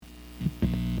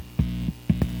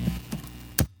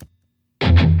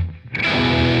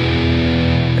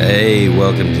Hey,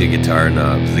 welcome to Guitar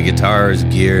Knobs, the guitars,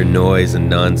 gear, noise, and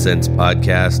nonsense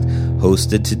podcast,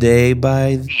 hosted today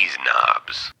by these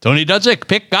knobs. Tony Dudzik,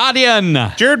 Pick Guardian.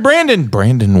 Jared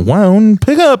Brandon Wound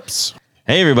Pickups.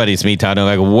 Hey everybody, it's me, Todd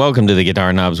Novak. Welcome to the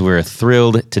Guitar Knobs. We're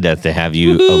thrilled to death to have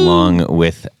you along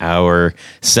with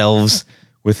ourselves,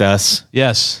 with us.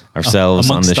 Yes. Ourselves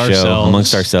on the show,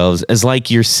 amongst ourselves. As like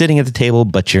you're sitting at the table,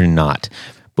 but you're not.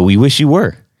 But we wish you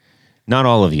were. Not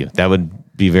all of you. That would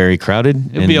be very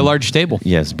crowded. It'd be a large table.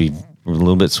 Yes, be a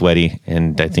little bit sweaty.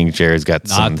 And I think Jared's got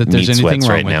some meat sweats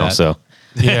right now. That. So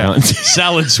yeah,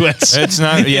 salad sweats. It's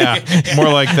not. Yeah, more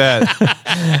like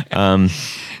that.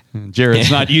 Jared's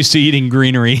not used to eating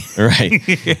greenery. Right.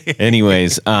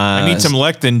 Anyways, I need some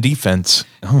lectin defense.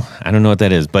 Oh, I don't know what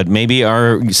that is, but maybe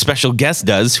our special guest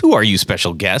does. Who are you,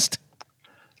 special guest?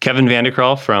 Kevin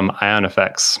Vanderkraal from Aion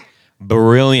FX.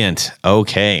 Brilliant.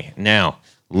 Okay. Now,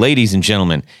 ladies and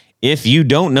gentlemen, if you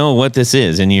don't know what this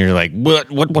is and you're like,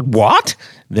 what?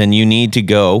 Then you need to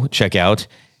go check out.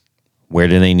 Where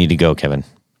do they need to go, Kevin?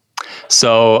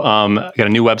 So I got a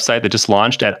new website that just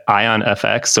launched at Aion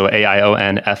FX, so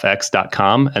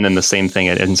AIONFX.com, and then the same thing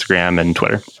at Instagram and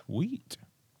Twitter. Sweet.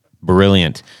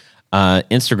 Brilliant.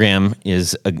 Instagram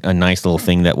is a nice little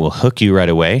thing that will hook you right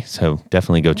away, so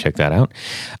definitely go check that out.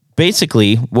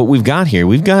 Basically, what we've got here,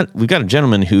 we've got a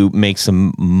gentleman who makes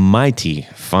some mighty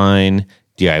fine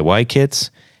DIY kits,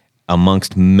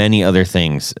 amongst many other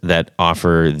things that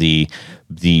offer the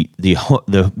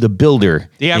builder,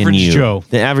 the average Joe,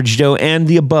 the average Joe, and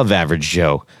the above average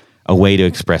Joe, a way to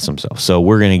express himself. So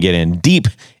we're going to get in deep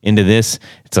into this.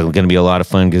 It's going to be a lot of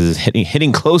fun because it's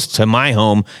hitting close to my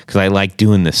home because I like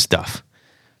doing this stuff.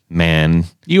 Man,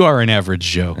 you are an average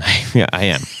Joe. Yeah,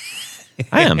 I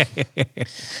am.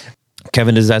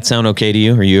 Kevin, does that sound okay to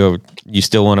you? Or you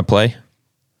still want to play?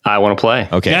 I want to play.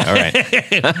 Okay, all right.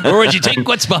 Or would you take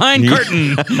what's behind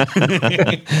curtain?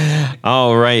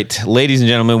 All right, ladies and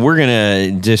gentlemen, we're going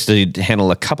to just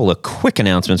handle a couple of quick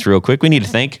announcements real quick. We need to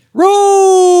thank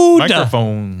Rode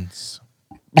Microphones.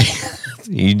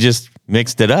 You just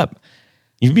mixed it up.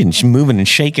 You've been moving and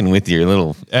shaking with your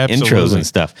little intros and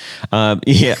stuff.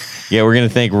 Yeah, we're going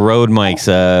to thank Rode mics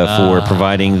for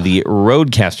providing the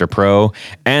Rodecaster Pro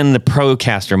and the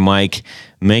Procaster mic,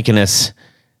 making us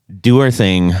do our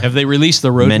thing. Have they released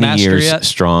the Rode many Master years yet?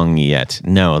 Strong yet?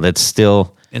 No, that's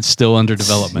still... It's still under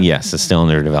development. Yes, it's still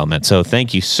under development. So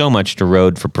thank you so much to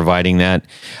Rode for providing that.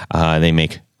 They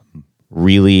make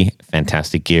really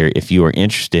fantastic gear. If you are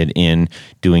interested in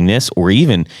doing this, or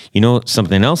even,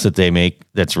 something else that they make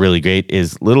that's really great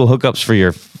is little hookups for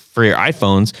your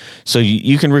iPhones, so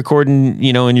you can record in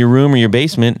your room or your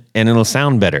basement, and it'll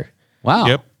sound better. Wow.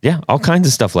 Yep. Yeah, all kinds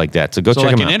of stuff like that. So go check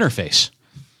them out. Like an interface.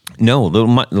 No,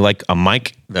 like a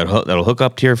mic that'll hook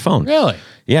up to your phone. Really?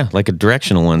 Yeah, like a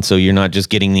directional one, so you're not just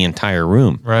getting the entire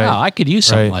room. Right. Wow, I could use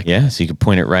something like that. Yeah, so you could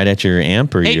point it right at your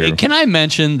amp or your... Hey, can I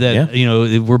mention that,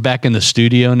 we're back in the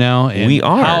studio now? And we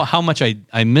are. How much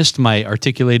I missed my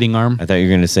articulating arm. I thought you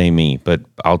were going to say me, but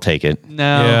I'll take it. No,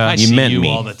 Yeah. I You see meant you me.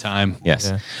 all the time.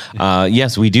 Yes.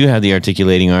 Yes, we do have the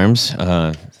articulating arms.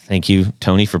 Thank you,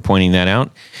 Tony, for pointing that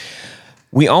out.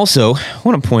 We also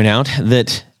want to point out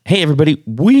that, hey, everybody,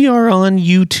 we are on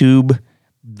YouTube.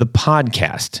 The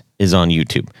podcast is on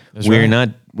YouTube.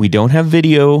 We don't have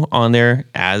video on there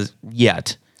as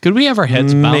yet. Could we have our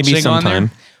heads bouncing Maybe sometime. on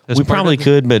there? We probably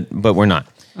could, but we're not.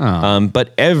 Oh.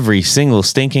 But every single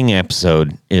stinking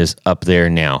episode is up there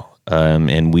now.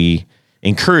 And we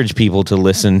encourage people to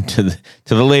listen to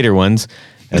the later ones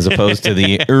as opposed to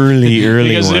the early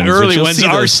because ones. the early you'll ones see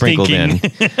are those sprinkled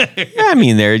stinking. in. Yeah, I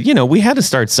mean, we had to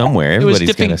start somewhere. It was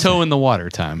Everybody's dipping gotta toe in the water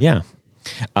time. Yeah.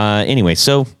 Anyway,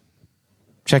 so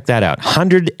check that out.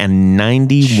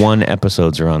 191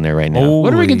 episodes are on there right now.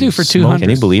 What are we going to do for 200? Can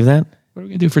you believe that? What are we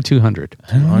going to do for 200?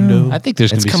 I don't know. I think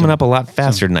there's going It's to be coming some up a lot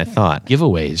faster than I thought.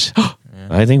 giveaways.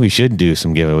 I think we should do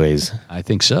some giveaways. I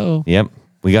think so. Yep.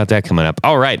 We got that coming up.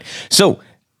 All right. So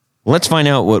let's find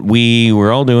out what we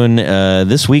were all doing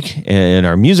this week in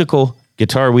our musical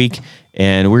guitar week.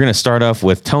 And we're going to start off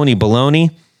with Tony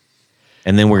Baloney.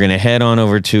 And then we're going to head on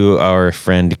over to our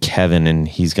friend Kevin, and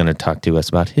he's going to talk to us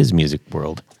about his music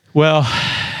world. Well,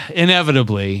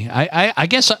 inevitably, I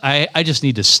guess I just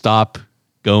need to stop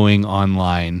going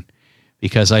online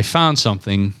because I found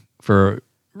something for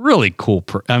really cool.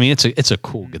 It's a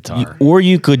cool guitar. Or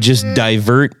you could just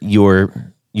divert your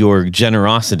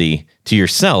generosity to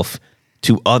yourself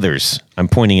to others. I'm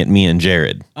pointing at me and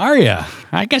Jared. Are ya?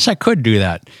 I guess I could do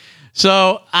that.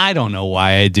 So I don't know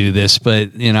why I do this, but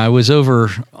I was over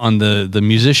on the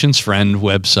Musician's Friend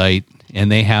website,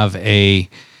 and they have a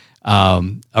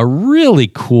really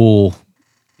cool.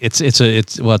 It's a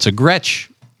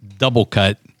Gretsch double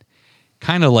cut,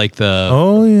 kind of like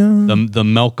the the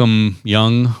Malcolm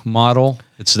Young model.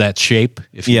 It's that shape,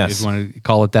 if you want to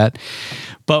call it that.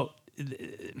 But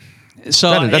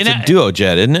so that's a duo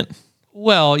jet, isn't it?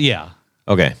 Well, yeah.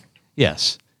 Okay.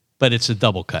 Yes, but it's a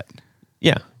double cut.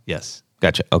 Yeah. Yes.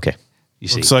 Gotcha. Okay. You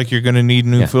see. Looks like you're going to need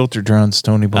new filter drons,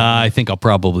 Tony. I think I'll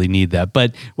probably need that.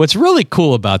 But what's really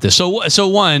cool about this, so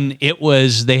one,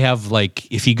 they have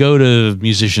like, if you go to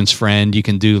Musician's Friend, you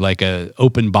can do like a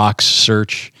open box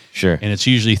search. Sure. And it's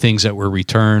usually things that were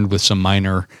returned with some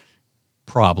minor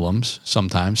problems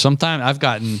sometimes. I've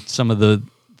gotten some of the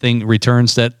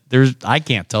returns that I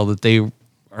can't tell that they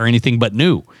are anything but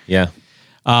new. Yeah.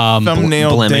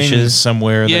 Thumbnail blemishes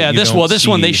somewhere. Yeah, this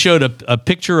one they showed a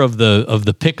picture of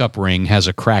the pickup ring has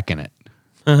a crack in it.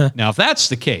 Now, if that's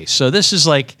the case, so this is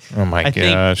like, oh my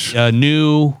gosh,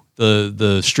 new.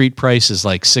 The street price is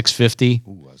like $650.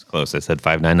 Ooh, I was close. I said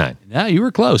 $599. Yeah, you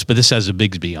were close, but this has a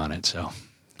Bigsby on it, so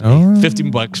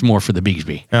 $50 more for the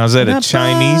Bigsby. Now is that a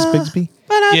Chinese Bigsby?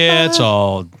 Yeah, it's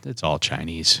all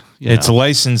Chinese. It's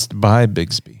licensed by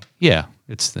Bigsby. Yeah.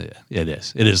 It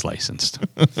is licensed.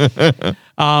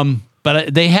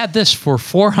 But they had this for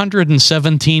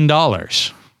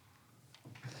 $417.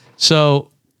 So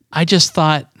I just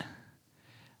thought,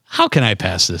 how can I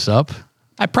pass this up?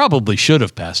 I probably should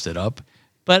have passed it up,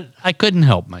 but I couldn't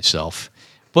help myself.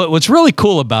 But what's really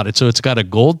cool about it, so it's got a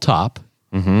gold top,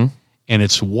 and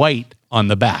it's white on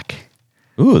the back.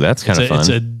 Ooh, that's kind of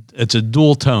fun. It's a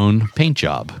dual tone paint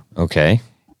job. Okay.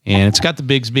 And it's got the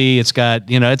Bigsby. It's got,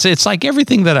 it's like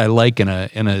everything that I like in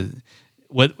a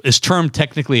what is termed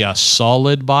technically a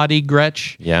solid body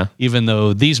Gretsch. Yeah. Even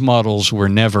though these models were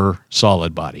never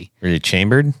solid body. Are they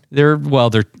chambered? They're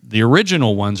the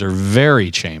original ones are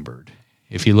very chambered.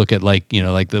 If you look at like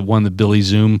the one that Billy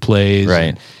Zoom plays,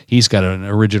 right? He's got an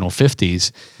original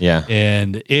 50s. Yeah.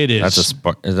 And it is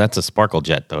that's a sparkle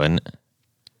jet though, isn't it?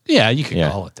 Yeah, you could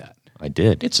call it that. I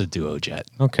did. It's a duo jet.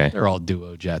 Okay. They're all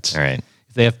duo jets. All right.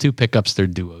 If they have two pickups, they're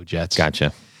duo jets.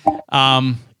 Gotcha.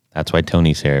 That's why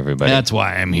Tony's here, everybody. That's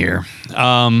why I'm here.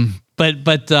 Yeah.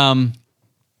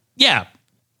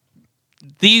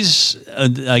 These,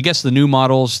 I guess the new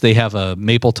models, they have a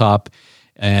maple top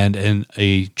and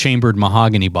a chambered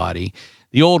mahogany body.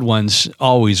 The old ones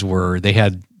they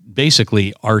had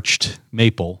basically arched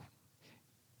maple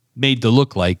made to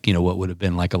look like, what would have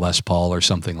been like a Les Paul or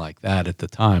something like that at the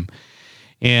time.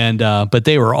 And but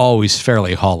they were always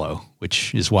fairly hollow,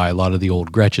 which is why a lot of the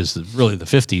old Gretsches, really the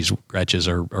 50s Gretsches,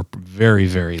 are very,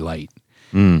 very light.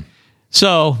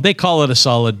 So they call it a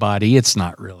solid body. It's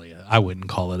not really. I wouldn't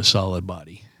call it a solid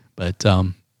body, but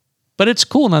it's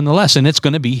cool nonetheless, and it's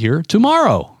going to be here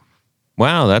tomorrow.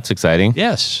 Wow, that's exciting.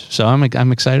 Yes, so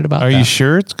I'm excited about that. Are you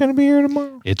sure it's going to be here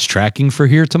tomorrow? It's tracking for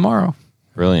here tomorrow.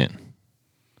 Brilliant.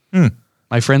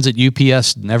 My friends at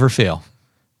UPS never fail.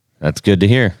 That's good to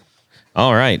hear.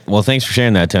 All right. Well, thanks for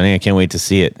sharing that, Tony. I can't wait to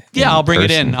see it. Yeah, I'll bring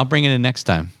it in. I'll bring it in next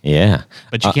time. Yeah.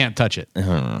 But you can't touch it.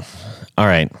 All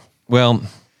right. Well,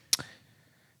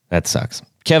 that sucks.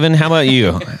 Kevin, how about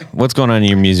you? What's going on in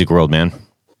your music world, man?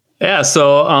 Yeah,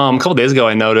 so a couple days ago,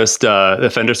 I noticed the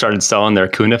Fender started selling their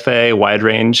Kunafe wide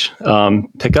range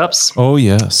pickups. Oh,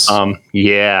 yes.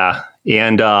 Yeah.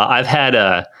 And I've had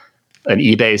an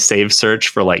eBay save search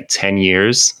for like 10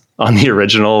 years on the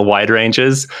original wide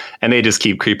ranges, and they just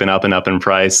keep creeping up and up in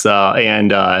price. So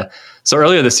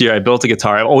earlier this year, I built a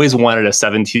guitar. I've always wanted a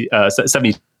 72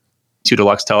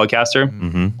 Deluxe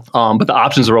Telecaster, but the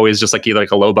options were always just like either like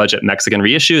a low budget Mexican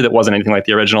reissue that wasn't anything like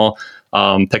the original,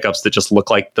 pickups that just look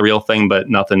like the real thing, but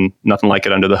nothing like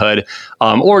it under the hood,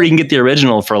 or you can get the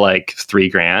original for like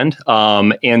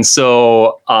 $3,000. And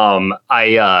so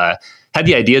I had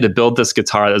the idea to build this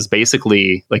guitar that was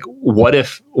basically like, what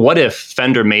if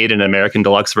Fender made an American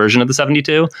Deluxe version of the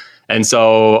 72? And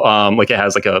so like it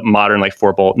has like a modern like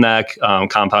 4-bolt neck,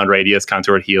 compound radius,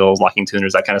 contoured heels, locking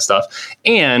tuners, that kind of stuff,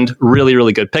 and really,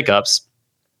 really good pickups.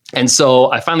 And so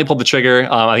I finally pulled the trigger.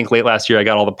 I think late last year I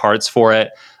got all the parts for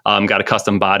it, got a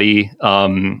custom body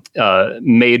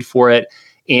made for it,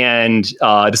 and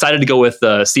decided to go with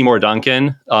the Seymour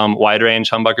Duncan wide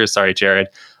range humbuckers. Sorry, Jared.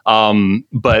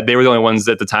 But they were the only ones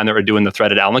at the time that were doing the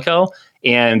threaded Almaco,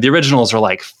 and the originals were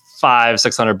like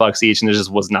 $500-600 each, and it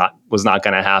just was not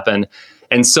going to happen.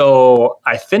 And so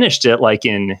I finished it like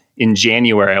in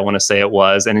January, I want to say it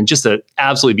was, and it's just an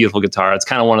absolutely beautiful guitar. It's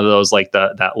kind of one of those like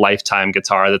that lifetime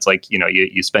guitar that's like,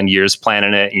 you spend years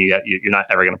planning it and you're not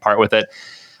ever going to part with it.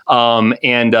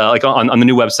 Like on the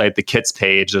new website, the kits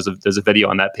page, there's a video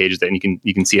on that page that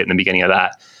you can see it in the beginning of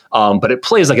that. But it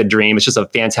plays like a dream. It's just a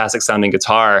fantastic sounding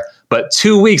guitar. But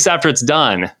 2 weeks after it's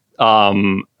done,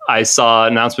 I saw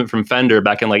an announcement from Fender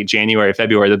back in like January,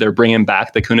 February that they're bringing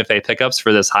back the Kunifé pickups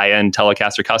for this high-end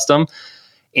Telecaster Custom.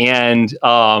 And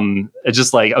it's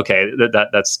just like, okay,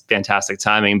 that's fantastic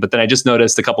timing. But then I just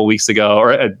noticed a couple weeks ago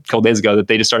or a couple days ago that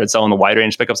they just started selling the wide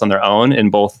range pickups on their own in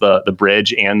both the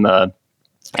bridge and the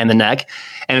neck.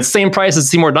 And it's the same price as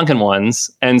Seymour Duncan ones.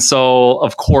 And so,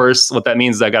 of course, what that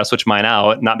means is I've got to switch mine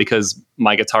out, not because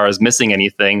my guitar is missing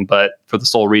anything, but for the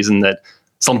sole reason that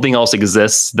something else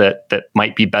exists that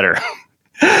might be better.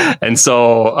 And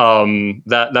so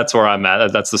that's where I'm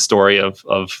at. That's the story of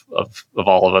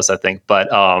all of us, I think. But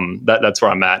that's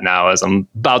where I'm at now, as I'm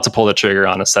about to pull the trigger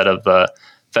on a set of the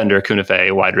Fender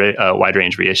Kunifé wide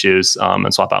range reissues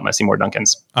and swap out my Seymour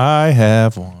Duncans. I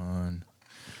have one.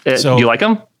 Do you like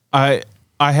them? I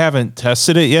haven't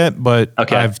tested it yet, but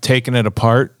Okay. I've taken it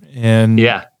apart and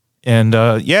Yeah.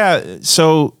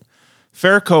 So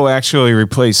Farco actually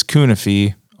replaced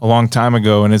Kunifé a long time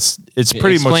ago, and it's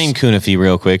pretty Explain much Kunifé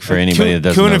real quick for anybody that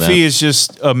doesn't know that. Kunifé is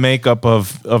just a makeup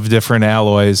of different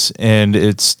alloys, and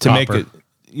it's to make Copper.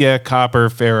 it copper,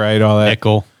 ferrite, all that.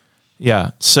 Nickel,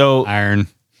 Yeah, so iron.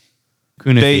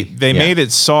 they Kunifé. made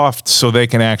it soft so they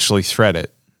can actually thread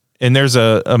it. And there's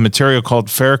a material called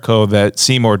Farco that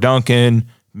Seymour Duncan,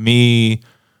 me,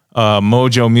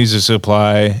 Mojo Music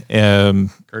Supply,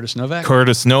 Curtis Novak.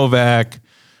 Curtis Novak,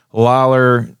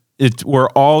 Lawler, we're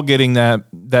all getting that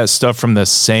stuff from the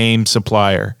same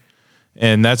supplier.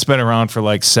 And that's been around for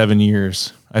like 7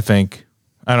 years, I think.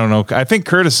 I don't know. I think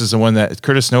Curtis is the one that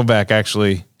Curtis Novak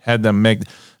actually had them make.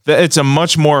 It's a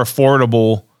much more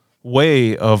affordable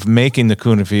way of making the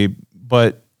Kunifé,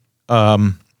 but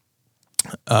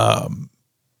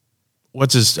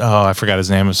what's his? Oh, I forgot his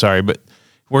name. I'm sorry, but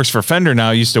works for Fender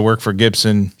now. Used to work for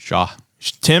Gibson. Shaw.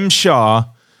 Tim Shaw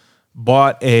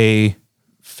bought a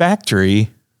factory,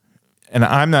 and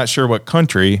I'm not sure what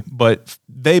country, but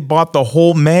they bought the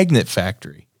whole magnet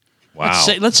factory. Wow.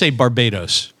 Let's say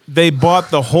Barbados. They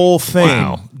bought the whole thing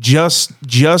Wow.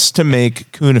 just to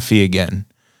make Kunifé again.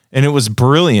 And it was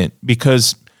brilliant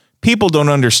because people don't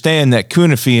understand that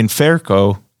Kunifé and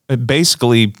Farco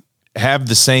basically have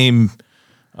the same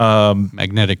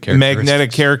Magnetic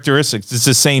characteristics. It's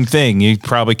the same thing. You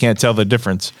probably can't tell the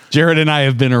difference. Jared and I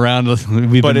have been around.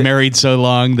 We've been married so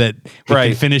long that we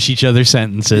can finish each other's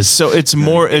sentences. So it's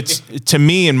more. It's to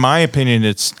me, in my opinion,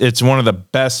 it's one of the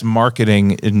best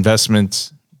marketing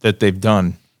investments that they've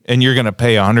done. And you're going to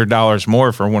pay $100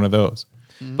 more for one of those.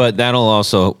 But that'll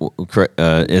also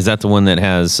is that the one that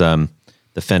has the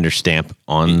Fender stamp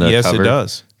on the Yes, cover? it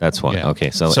does. That's why. Yeah.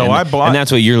 Okay, so I bought, and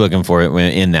that's what you're looking for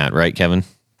in that, right, Kevin?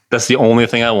 That's the only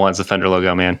thing I want is the Fender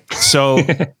logo, man. So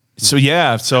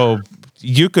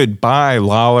you could buy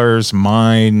Lawler's,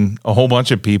 mine, a whole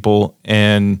bunch of people,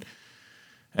 and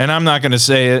I'm not going to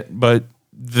say it, but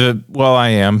I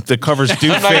am. The covers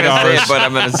do fit ours, but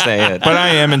I'm going to say it. but I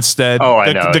am instead. Oh,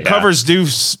 I know, The yeah. covers do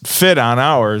fit on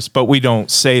ours, but we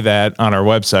don't say that on our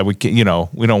website. We can,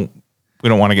 we don't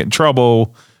want to get in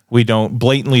trouble. We don't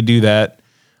blatantly do that.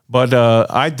 But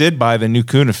I did buy the new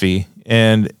Kunifé,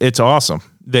 and it's awesome.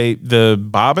 The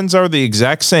bobbins are the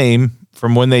exact same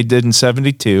from when they did in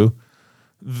 72.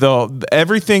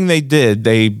 Everything they did,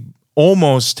 they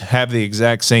almost have the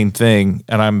exact same thing,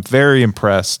 and I'm very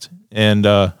impressed. And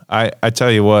I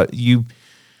tell you what,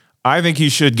 I think you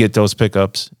should get those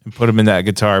pickups and put them in that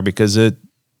guitar because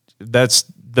that's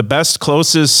the best,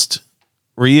 closest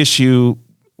reissue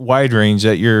wide range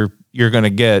that you're going to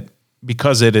get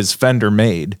because it is Fender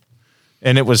made,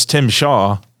 and it was Tim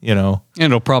Shaw. And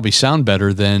it'll probably sound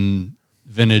better than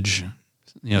vintage,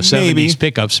 70s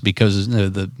pickups because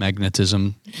the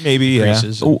magnetism Maybe,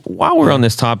 increases. While we're on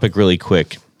this topic really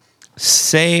quick,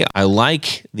 say I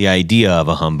like the idea of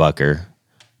a humbucker,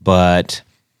 but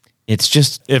it's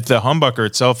just... If the humbucker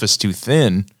itself is too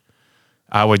thin,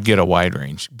 I would get a wide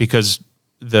range because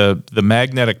the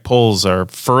magnetic poles are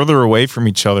further away from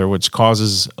each other, which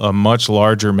causes a much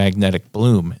larger magnetic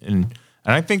bloom. And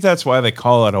I think that's why they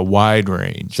call it a wide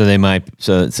range. So they might...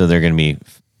 So they're going to be...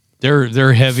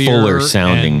 They're heavier, fuller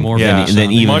sounding and more Yeah. vintage than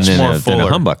sounding. even Much than more a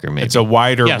fuller. humbucker, maybe. It's a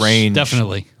wider Yes, range.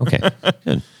 definitely. Okay.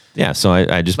 Good. Yeah, so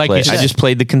I just Like you said. I just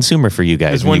played the consumer for you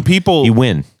guys. Because when people you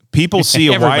win. people see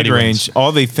a wide Everybody range,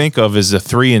 all they think of is the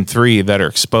 3 and 3 that are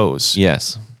exposed.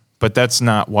 Yes. But that's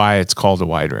not why it's called a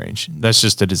wide range. That's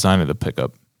just the design of the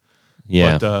pickup.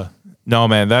 Yeah. But no,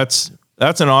 man, that's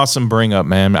an awesome bring up,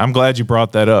 man. I'm glad you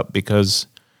brought that up because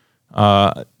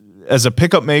as a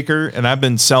pickup maker, and I've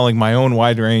been selling my own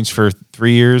wide range for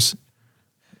 3 years.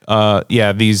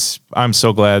 I'm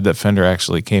so glad that Fender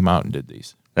actually came out and did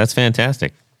these. That's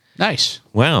fantastic. Nice.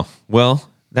 Wow. Well,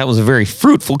 that was a very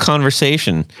fruitful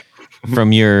conversation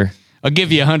from your I'll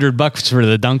give you $100 for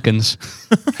the Duncans.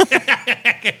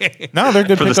 No, they're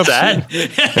good For the pickups. set?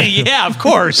 too. Yeah, of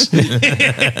course.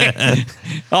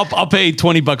 I'll pay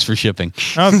 $20 for shipping.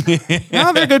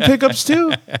 No, they're good pickups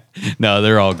too. No,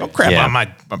 they're all good. Crap Yeah. on my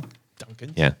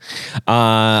Duncan. Yeah.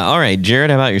 All right, Jared,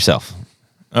 how about yourself?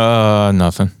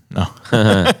 Nothing. No.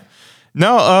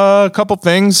 No, a couple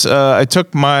things. I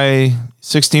took my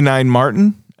 69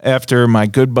 Martin after my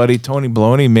good buddy Tony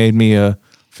Baloney made me a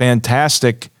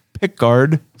fantastic pick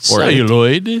guard for it.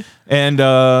 Celluloid. And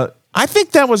I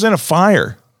think that was in a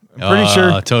fire. I'm pretty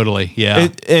sure. Totally. Yeah.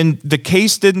 And the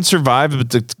case didn't survive, but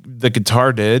the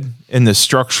guitar did. And the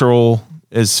structural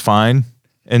is fine.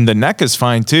 And the neck is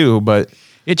fine too, but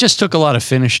It just took a lot of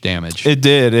finish damage. it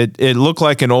did. It looked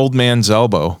like an old man's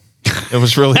elbow. It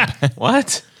was really bad.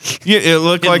 What? Yeah, it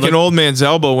looked like an old man's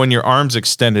elbow when your arm's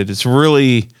extended. It's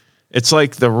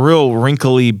like the real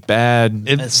wrinkly,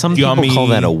 bad. Some yummy. people call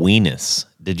that a weenus.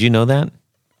 Did you know that?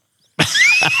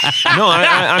 No,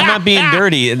 I'm not being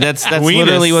dirty. That's Weenus.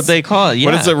 literally what they call it. Yeah.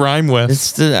 What does it rhyme with?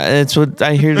 It's what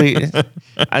I hear.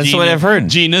 That's what I've heard.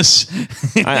 Genus.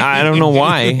 I don't know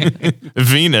why.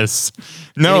 Venus.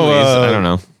 No, Anyways, I don't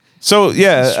know. So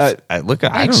yeah, I don't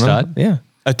Thanks, know. Todd. Yeah.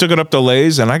 I took it up to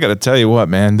Lay's, and I got to tell you what,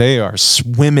 man, they are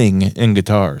swimming in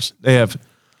guitars. They have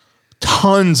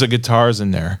tons of guitars in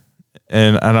there,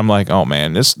 and I'm like, oh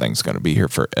man, this thing's gonna be here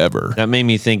forever. That made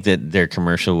me think that their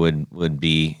commercial would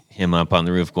be him up on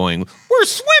the roof going, "We're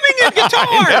swimming in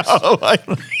guitars." Oh, like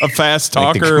a fast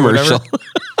Like the talker or whatever. commercial.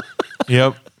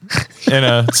 Yep, in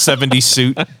a '70s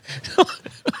suit.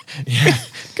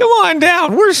 Come on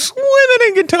down. We're swimming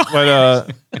in guitars.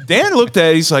 But Dan looked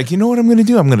at it. He's like, you know what I'm going to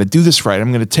do? I'm going to do this right. I'm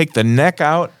going to take the neck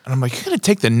out. And I'm like, you're going to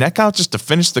take the neck out just to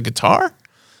finish the guitar?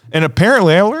 And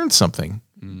apparently I learned something.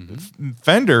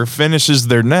 Fender finishes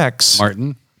their necks.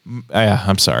 Martin. Yeah,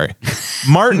 I'm sorry.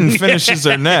 Martin finishes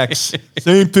their necks.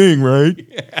 Same thing, right?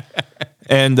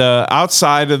 And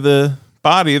outside of the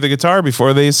body of the guitar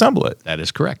before they assemble it. That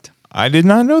is correct. I did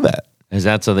not know that. Is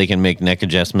that so they can make neck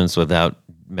adjustments without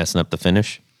messing up the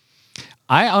finish?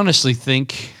 I honestly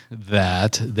think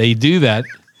that they do that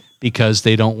because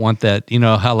they don't want that, you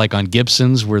know, how like on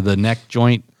Gibsons where the neck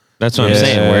joint. That's what I'm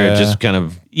saying, where it just kind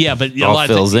of Yeah, but a all lot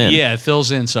of fills in. Yeah, it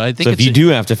fills in. So I think So it's if you do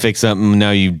have to fix something,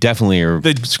 now you definitely are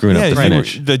screwing up the right.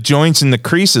 finish. The joints and the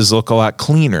creases look a lot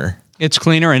cleaner. it's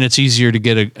cleaner and it's easier to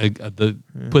get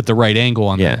put the right angle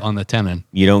on Yeah. the tenon.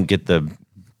 You don't get the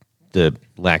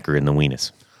lacquer in the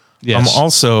weenus. Yes. I'm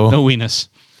also no weenus.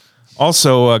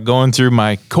 going through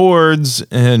my chords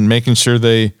and making sure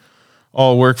they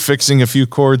all work, fixing a few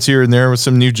chords here and there with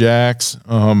some new jacks.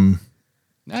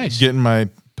 Nice. Getting my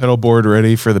pedal board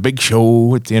ready for the big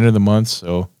show at the end of the month.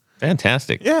 So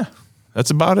Fantastic. yeah,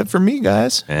 that's about it for me,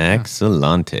 guys.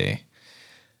 Excellente.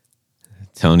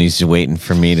 Tony's waiting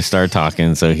for me to start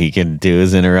talking so he can do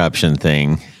his interruption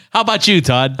thing. How about you,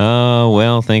 Todd? Oh,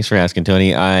 well, thanks for asking,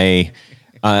 Tony.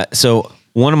 So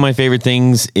one of my favorite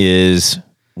things is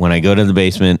when I go to the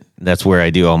basement, that's where I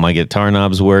do all my guitar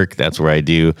knobs work. That's where I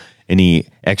do any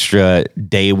extra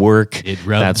day work. It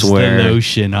rubs That's where the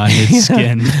lotion on its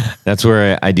skin. That's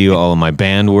where I do all of my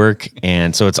band work.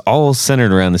 And so it's all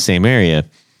centered around the same area.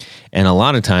 And a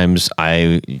lot of times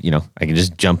I can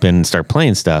just jump in and start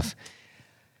playing stuff.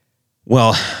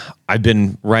 Well, I've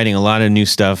been writing a lot of new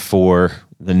stuff for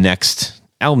the next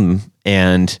album.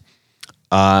 And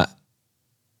I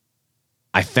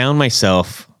found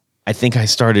myself, I think I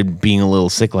started being a little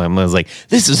sick. I was like,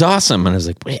 this is awesome. And I was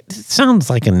like, wait, it sounds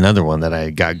like another one that I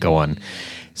got going.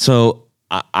 So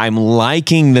I'm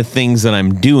liking the things that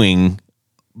I'm doing,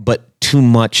 but too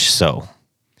much so.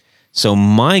 So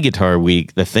my guitar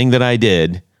week, the thing that I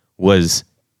did was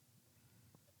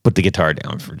put the guitar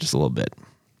down for just a little bit.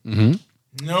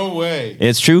 No way.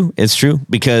 It's true. It's true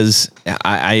because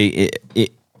I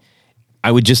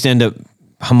would just end up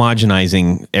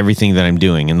homogenizing everything that I'm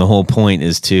doing, and the whole point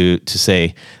is to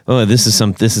say, oh, this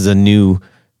is a new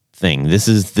thing. This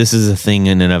is a thing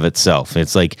in and of itself.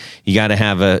 It's like you got to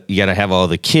have all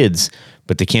the kids,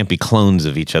 but they can't be clones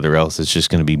of each other, else it's just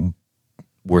going to be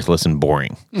worthless and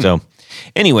boring. So,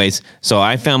 anyways,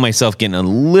 I found myself getting a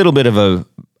little bit of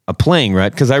a playing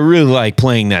rut because I really like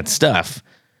playing that stuff.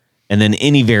 And then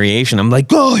any variation, I'm like,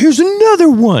 oh, here's another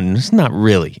one. It's not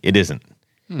really. It isn't.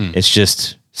 It's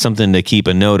just something to keep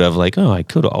a note of, like, oh, I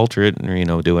could alter it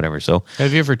or, do whatever. So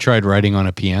Have you ever tried writing on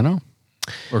a piano?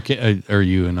 Or are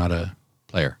you not a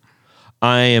player?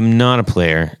 I am not a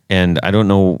player, and I don't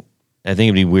know. I think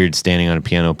it'd be weird standing on a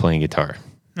piano playing guitar.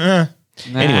 Anyways,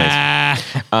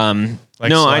 Like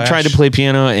no, I Slash. tried to play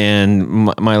piano, and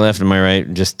my left and my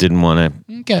right just didn't want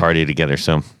to Okay. party together.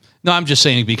 So No, I'm just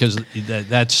saying because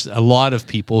that's a lot of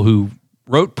people who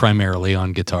wrote primarily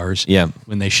on guitars. Yeah.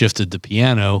 When they shifted to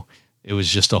piano, it was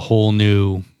just a whole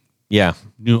new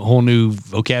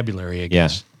vocabulary, I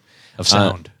guess, of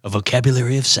sound. A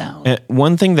vocabulary of sound.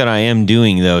 One thing that I am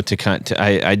doing though,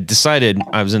 I decided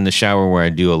I was in the shower where I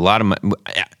do a lot of my.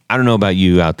 I don't know about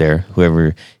you out there,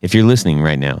 whoever, if you're listening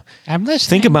right now. I'm listening.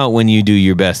 Think about when you do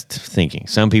your best thinking.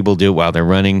 Some people do it while they're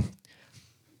running.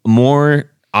 More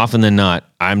often than not,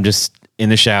 I'm just in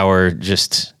the shower,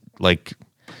 just like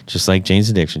Jane's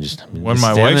Addiction. Just when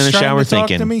my standing wife's in the trying shower to talk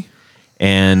thinking, to me,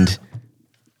 and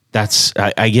that's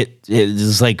I get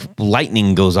it's like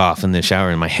lightning goes off in the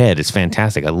shower in my head. It's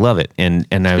fantastic. I love it, and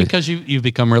because you've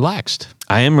become relaxed.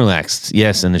 I am relaxed,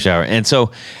 yes, in the shower, and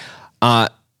so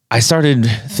I started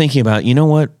thinking about, you know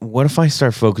what if I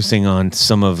start focusing on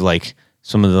some of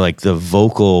the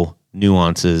vocal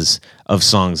nuances of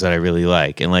songs that I really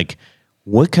like, and like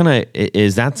what kind of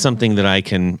is that something that I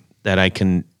can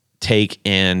take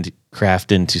and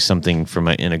craft into something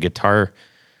in a guitar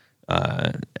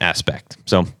aspect.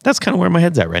 So that's kind of where my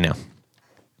head's at right now.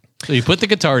 So you put the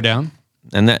guitar down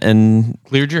and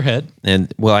cleared your head,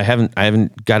 and well, I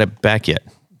haven't got it back yet.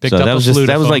 Picked so up that was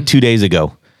that was like 2 days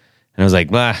ago, and I was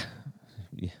like, yeah,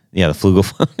 the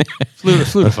flugelphone.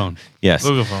 Flutophone. Yes.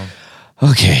 Flugelphone.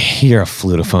 Okay, you're a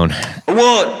flutophone.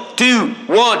 1, 2,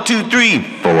 1, 2, 3,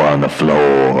 4 on the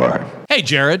floor. Hey,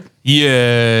 Jared.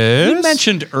 Yes. You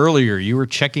mentioned earlier you were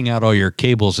checking out all your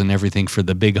cables and everything for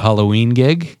the big Halloween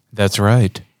gig. That's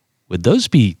right. Would those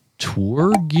be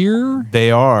tour gear? They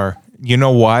are. You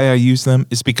know why I use them?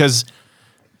 It's because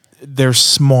they're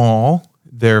small.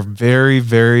 They're very,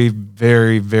 very,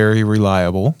 very, very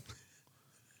reliable.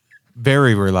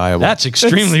 Very reliable. That's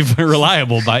extremely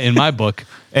reliable in my book.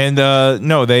 And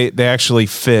no, they actually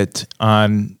fit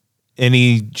on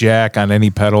any jack, on any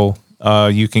pedal.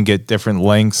 You can get different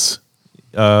lengths.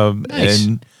 Nice.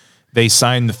 And they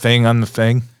sign the thing on the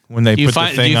thing when they put the thing on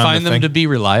the thing. Do you find them to be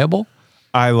reliable?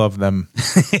 I love them.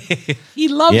 He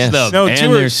loves them. No, and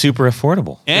tour- they're super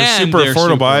affordable. They're super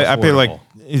affordable. I pay like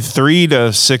 $3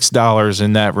 to $6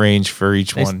 in that range for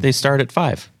each one. They start at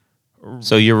 $5.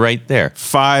 So you're right there.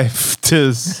 5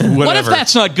 to whatever. What if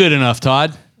that's not good enough,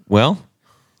 Todd? Well,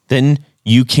 then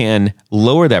you can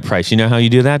lower that price. You know how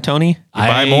you do that, Tony?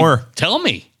 buy more. Tell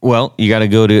me. Well, you got to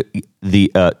go to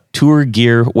the Tour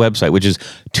Gear website, which is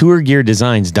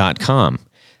tourgeardesigns.com.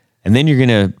 And then you're going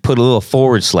to put a little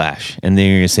 /, and then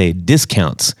you're going to say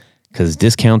discounts, because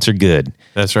discounts are good.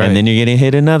 That's right. And then you're going to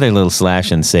hit another little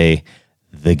 / and say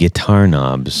the guitar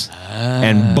knobs.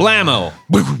 And blammo!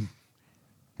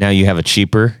 Now you have a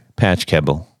cheaper patch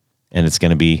cable, and it's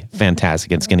going to be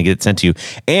fantastic. It's going to get sent to you.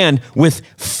 And with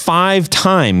 5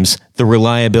 times the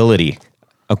reliability,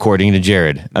 according to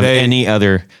Jared, of any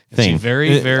other thing.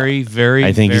 Very, very, very,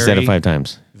 I think very, he said it 5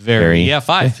 times. Very, yeah,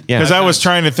 5. Yeah. Because I was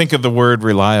trying to think of the word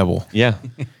reliable. Yeah.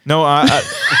 No,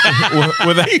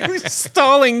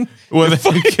 Stalling.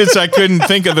 because I couldn't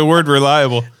think of the word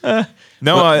reliable.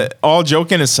 No, all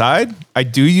joking aside, I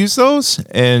do use those,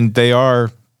 and they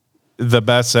are the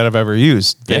best that I've ever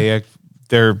used.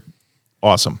 They're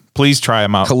awesome. Please try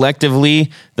them out. Collectively,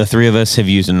 the 3 of us have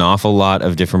used an awful lot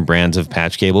of different brands of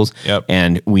patch cables. Yep.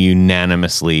 And we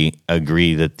unanimously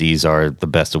agree that these are the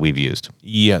best that we've used.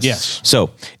 Yes.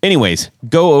 So, anyways,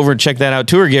 go over and check that out.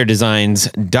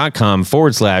 tourgeardesigns.com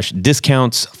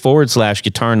 /discounts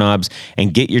 /guitar knobs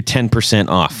and get your 10%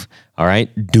 off. All right?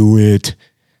 Do it.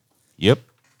 Yep.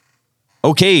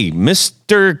 Okay,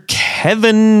 Mr.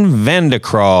 Kevin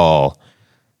Vandekral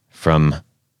from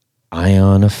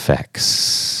Aion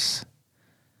FX.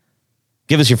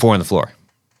 Give us your 4 on the floor.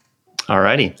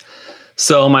 Alrighty.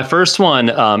 So my first one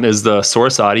is the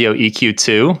Source Audio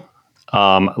EQ2.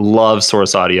 Love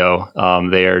Source Audio.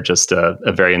 They are just a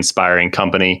very inspiring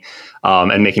company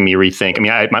and making me rethink. I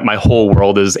mean, my whole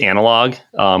world is analog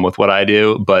with what I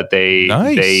do, but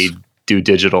they do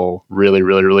digital really,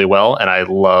 really, really well, and I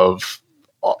love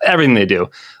everything they do.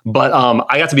 But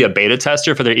I got to be a beta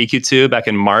tester for their EQ2 back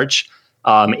in March.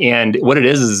 And what it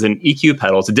is an EQ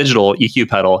pedal. It's a digital EQ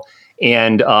pedal.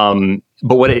 And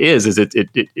but what it is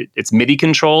it's MIDI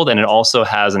controlled, and it also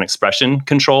has an expression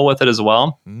control with it as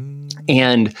well.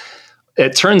 And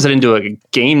it turns it into a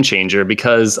game changer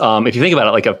because if you think about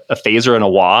it, like a phaser and a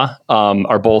wah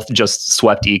are both just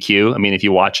swept EQ. I mean, if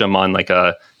you watch them on like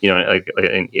an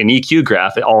EQ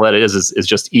graph, all that is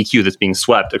just EQ that's being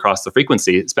swept across the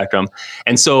frequency spectrum.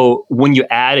 And so when you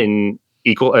add an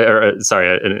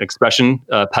expression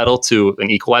pedal to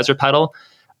an equalizer pedal,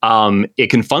 it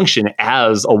can function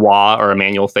as a wah or a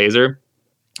manual phaser.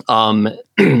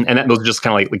 And those are just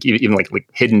kind of like even like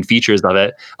hidden features of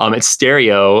it. It's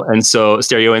stereo, and so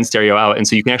stereo in, stereo out, and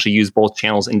so you can actually use both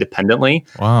channels independently.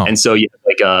 Wow. And so you have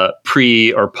like a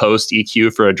pre or post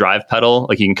EQ for a drive pedal.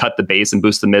 Like you can cut the bass and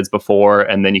boost the mids before,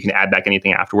 and then you can add back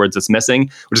anything afterwards that's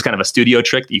missing, which is kind of a studio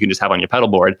trick that you can just have on your pedal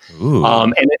board.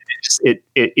 And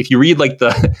if you read like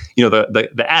the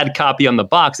the ad copy on the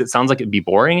box, it sounds like it'd be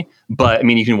boring, but I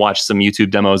mean you can watch some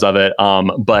YouTube demos of it.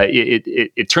 But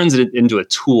it turns it into a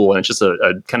tool, and it's just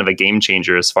a kind of a game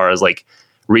changer as far as like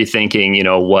rethinking,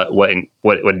 what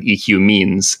an EQ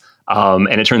means. And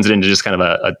it turns it into just kind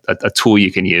of a tool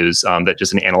you can use that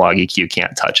just an analog EQ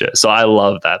can't touch it. So I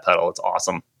love that pedal. It's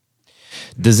awesome.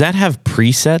 Does that have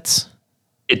presets?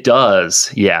 It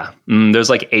does. Yeah. There's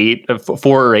like 4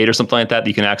 or 8 or something like that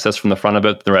you can access from the front of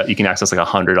it. You can access like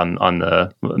 100 on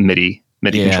the MIDI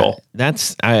control.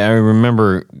 That's I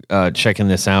remember checking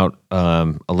this out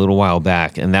a little while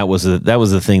back, and that was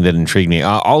the thing that intrigued me.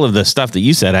 All of the stuff that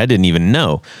you said I didn't even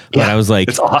know, but I was like,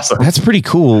 it's awesome. That's pretty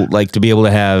cool. Like to be able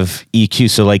to have EQ.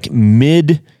 So like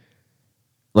mid,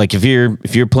 like if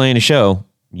you're playing a show,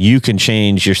 you can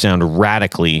change your sound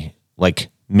radically, like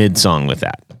mid song with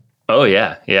that. Oh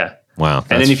yeah. Wow.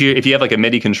 And then if you have like a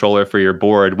MIDI controller for your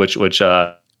board, which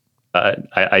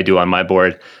I do on my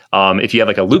board. If you have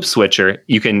like a loop switcher,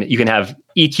 you can have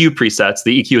EQ presets.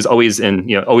 The EQ is always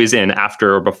in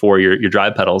after or before your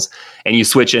drive pedals, and you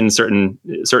switch in certain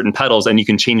pedals, and you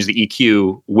can change the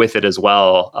EQ with it as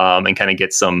well, and kind of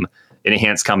get some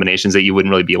enhanced combinations that you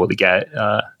wouldn't really be able to get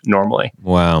normally.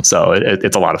 Wow! So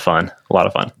it's a lot of fun.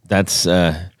 That's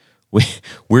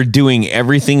we're doing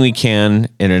everything we can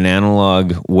in an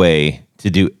analog way to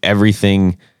do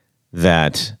everything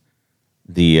that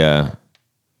the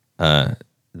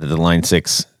Line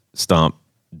 6 stomp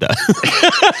does.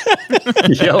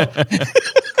 Yep.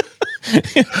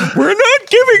 We're not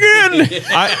giving in.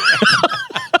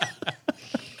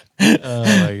 Oh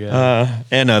my god.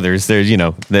 And others, there's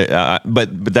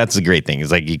but that's the great thing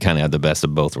is like you kind of have the best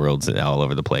of both worlds all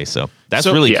over the place. So that's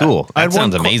really cool. That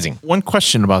sounds amazing. One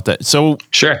question about that. So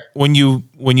sure, when you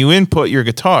input your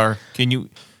guitar, can you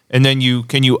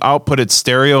output it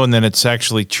stereo and then it's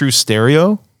actually true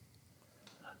stereo?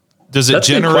 Does it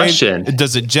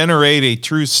generate a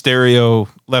true stereo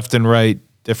left and right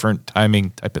different timing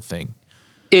type of thing?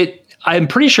 I'm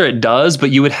pretty sure it does, but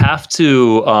you would have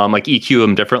to like EQ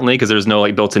them differently because there's no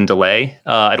like built-in delay.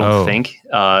 I don't think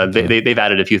they've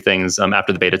added a few things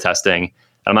after the beta testing.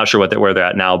 I'm not sure where they're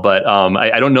at now, but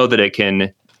I don't know that it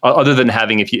can. Other than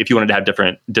having, if you wanted to have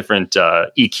different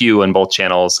EQ in both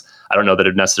channels, I don't know that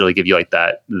it'd necessarily give you like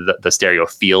that the stereo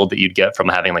field that you'd get from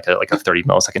having like a 30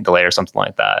 millisecond delay or something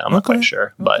like that. I'm not quite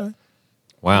sure, but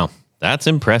wow, that's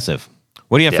impressive.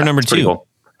 What do you have for number 2? Cool.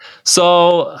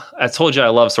 So I told you I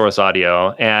love Source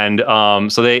Audio, and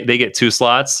so they get 2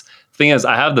 slots. Thing is,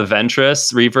 I have the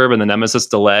Ventris reverb and the Nemesis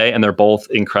delay, and they're both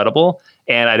incredible.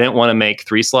 And I didn't want to make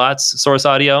 3 slots Source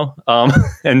Audio,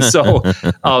 and so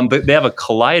they have a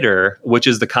collider, which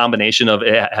is the combination of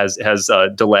it has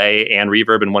delay and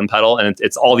reverb in one pedal, and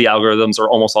it's all the algorithms or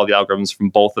almost all the algorithms from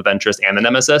both the Ventris and the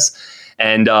Nemesis.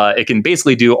 And it can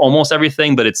basically do almost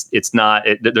everything, but it's not.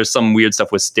 There's some weird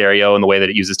stuff with stereo and the way that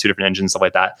it uses 2 different engines, stuff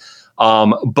like that.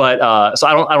 So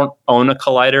I don't own a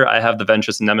collider. I have the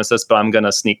Ventris and Nemesis, but I'm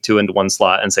gonna sneak 2 into one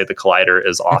slot and say the collider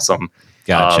is awesome.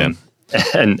 Gotcha.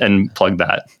 And plug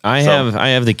that. I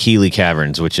have the Keeley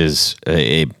Caverns, which is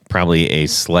probably a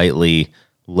slightly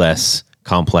less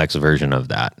complex version of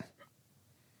that.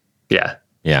 Yeah.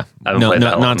 No,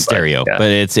 not stereo, but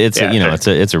it's a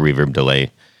reverb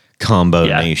delay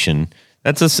combination.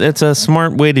 Yeah. It's a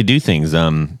smart way to do things.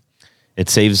 It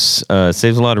saves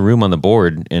a lot of room on the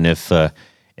board, and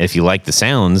if you like the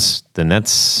sounds, then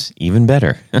that's even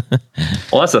better.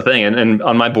 Well, that's the thing. And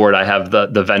on my board, I have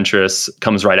the Ventris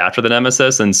comes right after the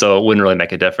Nemesis, and so it wouldn't really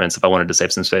make a difference. If I wanted to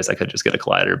save some space, I could just get a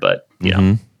collider. But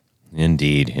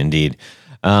Indeed.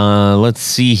 Let's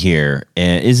see here.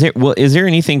 Is there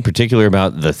anything particular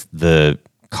about the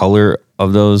color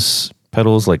of those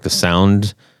pedals, like the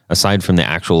sound, aside from the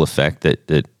actual effect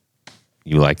that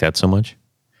you like that so much?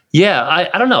 Yeah,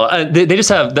 I don't know. They just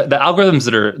have the algorithms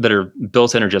that are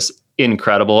built in are just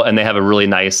incredible, and they have a really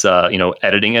nice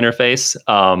editing interface.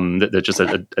 They're just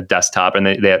a desktop, and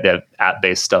they have app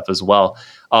based stuff as well.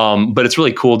 But it's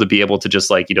really cool to be able to just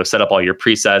set up all your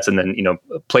presets and then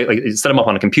set them up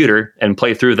on a computer and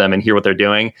play through them and hear what they're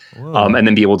doing, and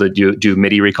then be able to do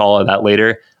MIDI recall of that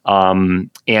later. And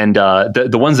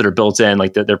the ones that are built in,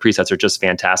 their presets are just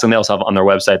fantastic. And they also have on their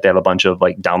website, they have a bunch of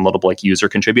downloadable user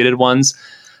contributed ones.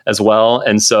 as well.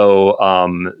 And so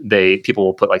people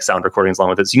will put like sound recordings along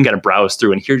with it. So you can kind of browse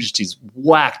through and hear just these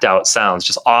whacked out sounds,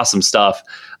 just awesome stuff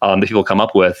that people come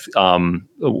up with,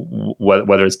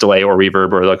 whether it's delay or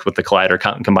reverb or like with the collider,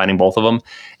 combining both of them.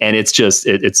 And it's just,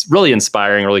 it's really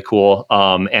inspiring, really cool.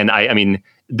 And I mean,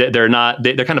 they're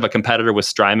kind of a competitor with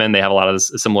Strymon. They have a lot of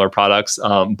similar products,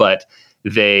 but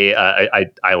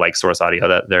I like Source Audio.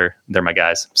 That they're my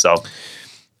guys. So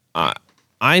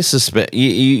I suspect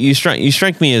you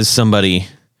strike me as somebody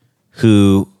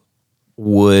who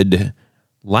would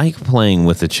like playing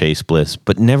with the Chase Bliss,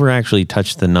 but never actually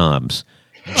touch the knobs.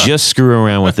 Just screw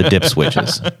around with the dip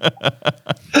switches.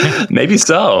 Maybe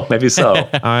so.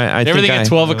 I Everything think at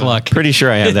 12 o'clock. Pretty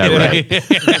sure I have that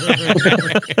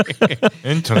right.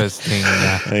 Interesting.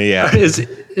 Yeah,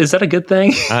 Is that a good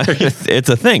thing? it's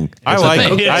a thing. I like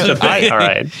thing. it. It's a thing. All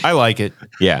right. I like it.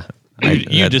 Yeah,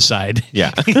 You decide.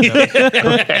 yeah.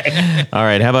 All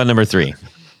right. How about number 3?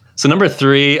 So number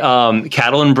 3,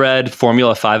 Cattle and Bread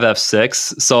Formula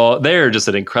 5F6. So they're just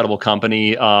an incredible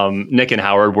company. Nick and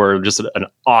Howard were just an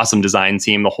awesome design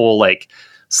team. The whole like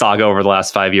saga over the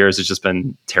last 5 years has just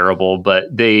been terrible, but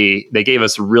they gave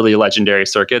us really legendary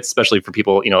circuits, especially for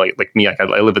people, like me. Like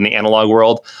I live in the analog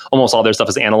world. Almost all their stuff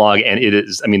is analog, and it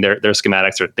is. I mean, their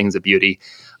schematics are things of beauty.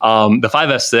 The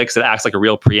 5F6, it acts like a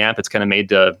real preamp. It's kind of made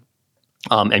to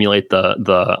emulate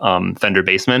the Fender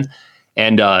Bassman.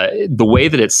 And the way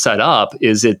that it's set up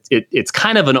is it's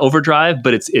kind of an overdrive,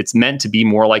 but it's meant to be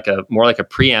more like a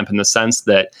preamp in the sense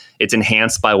that it's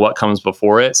enhanced by what comes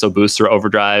before it. So boosts or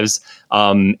overdrives,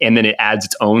 and then it adds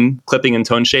its own clipping and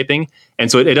tone shaping. And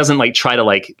so it doesn't like try to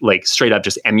like straight up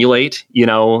just emulate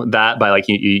that by like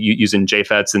you using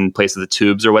JFETs in place of the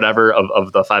tubes or whatever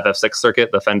of the 5F6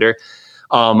 circuit, the Fender.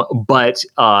 But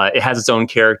it has its own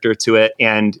character to it.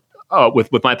 And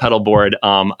with my pedal board,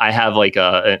 I have like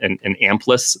an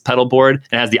ampless pedal board,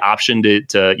 and it has the option to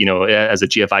as a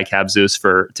GFI cab Zeus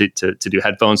to do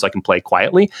headphones, so I can play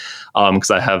quietly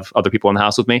because I have other people in the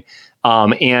house with me.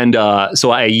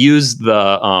 So I use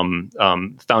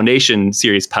the Foundation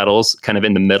series pedals kind of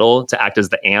in the middle to act as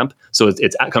the amp. So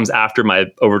it comes after my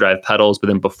overdrive pedals, but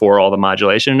then before all the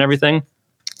modulation and everything.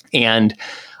 And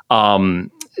I've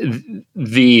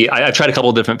tried a couple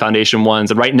of different Foundation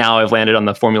ones, and right now I've landed on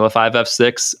the Formula 5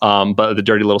 F6. But the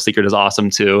Dirty Little Secret is awesome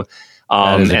too.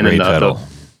 That is a great pedal.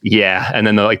 And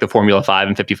then the Formula 5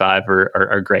 and 55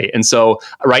 are great. And so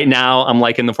right now I'm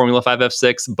liking the Formula 5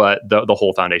 F6, but the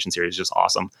whole Foundation series is just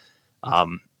awesome.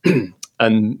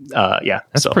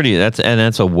 That's pretty.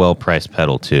 That's a well priced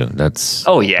pedal too. That's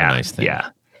a nice thing.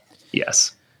 Yeah,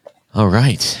 yes. All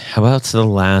right. How about the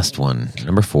last one,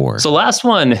 number 4? So last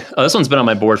one, this one's been on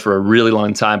my board for a really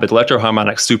long time, but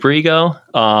Electro-Harmonic Super Ego.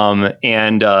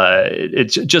 And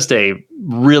it's just a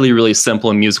really, really simple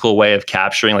and musical way of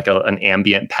capturing like an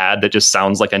ambient pad that just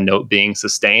sounds like a note being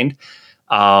sustained.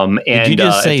 Did you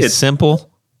just say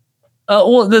simple?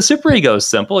 Well, the Super Ego is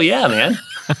simple. Yeah, man.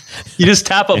 You just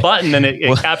tap a button and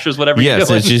it captures whatever you're doing.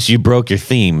 Yes, it's just you broke your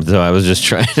theme, so I was just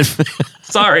trying to...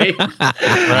 Sorry.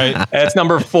 Right. It's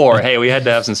number 4. Hey, we had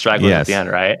to have some stragglers at the end,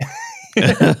 right?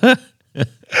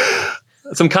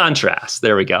 Some contrast.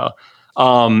 There we go.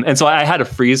 And so I had a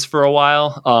freeze for a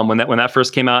while when that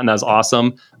first came out, and that was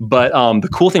awesome. But the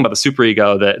cool thing about the Super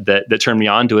Ego that turned me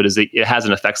on to it is it has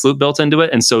an effects loop built into it.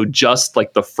 And so just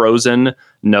like the frozen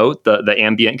note, the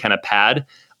ambient kind of pad,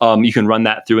 you can run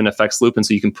that through an effects loop. And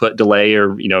so you can put delay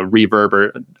or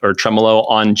reverb or tremolo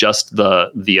on just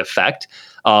the effect.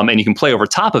 And you can play over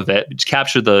top of it,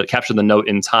 capture the note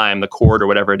in time, the chord or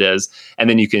whatever it is, and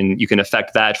then you can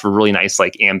affect that for really nice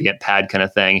like ambient pad kind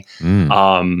of thing.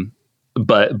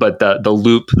 But the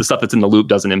loop, the stuff that's in the loop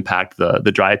doesn't impact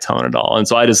the dry tone at all. And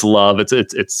so I just love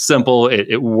it's simple,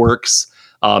 it works,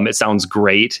 it sounds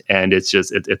great, and it's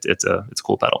a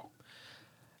cool pedal.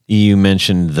 You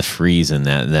mentioned the freeze and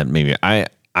that maybe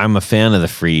I'm a fan of the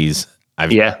freeze.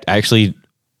 I've actually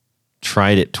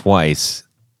tried it twice.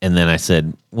 And then I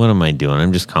said, "What am I doing?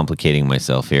 I'm just complicating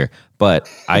myself here." But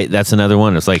that's another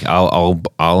one. It's like I'll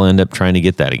end up trying to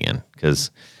get that again because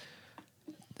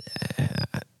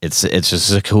it's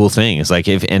just a cool thing. It's like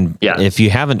if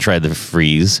you haven't tried the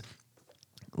freeze,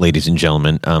 ladies and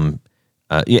gentlemen,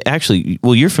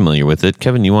 you're familiar with it,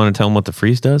 Kevin. You want to tell them what the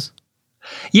freeze does?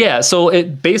 Yeah. So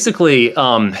it basically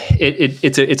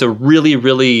it's a really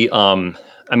really.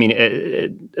 I mean,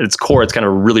 at its core, it's kind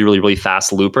of a really, really, really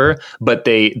fast looper, but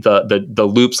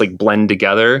the loops like blend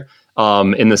together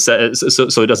in the set,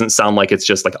 so it doesn't sound like it's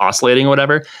just like oscillating or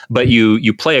whatever. But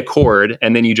you play a chord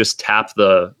and then you just tap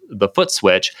the foot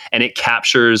switch and it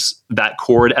captures that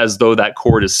chord as though that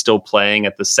chord is still playing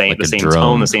at the same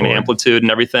tone, the same amplitude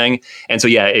and everything. And so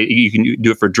you can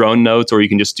do it for drone notes, or you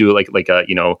can just do it like a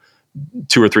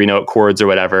 2 or 3 note chords or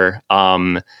whatever,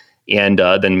 and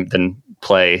then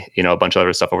play a bunch of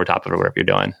other stuff over top of it, whatever you're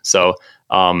doing. So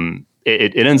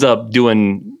it ends up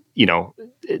doing,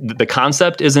 the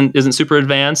concept isn't super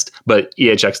advanced, but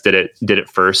EHX did it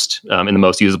first in the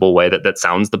most usable way that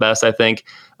sounds the best, I think.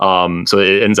 So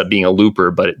it ends up being a looper,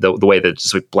 but the way that it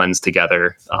just blends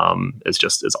together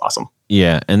is awesome.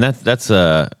 Yeah, and that's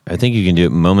I think you can do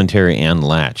it momentary and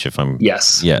latch if I'm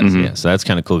yes. Yeah. So that's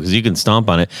kind of cool because you can stomp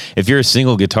on it. If you're a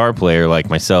single guitar player like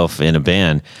myself in a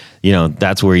band,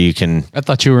 that's where you can. I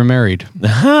thought you were married.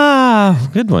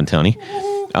 Good one, Tony.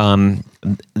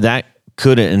 That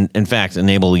could in fact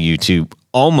enable you to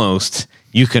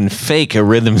you can fake a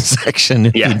rhythm section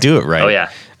if you do it right. Oh yeah.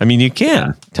 I mean, you can.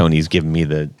 Yeah. Tony's giving me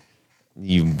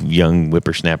you young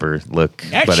whippersnapper look,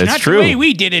 but it's true. The way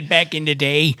we did it back in the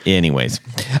day. Anyways,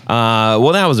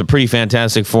 well, that was a pretty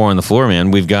fantastic 4 on the floor,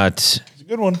 man. We've got It's a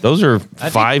good one. those are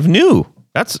 5 new.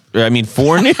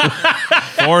 4 new.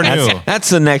 4 new. That's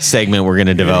the next segment we're going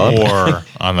to develop. 4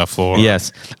 on the floor.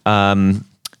 Yes.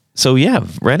 So yeah,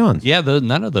 right on. Yeah,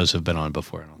 none of those have been on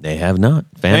before. They have not.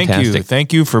 Fantastic.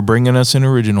 Thank you for bringing us an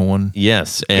original one.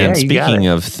 Yes, and speaking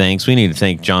of thanks, we need to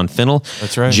thank John Finnell.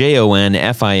 That's right.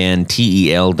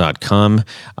 JONFINTEL.com,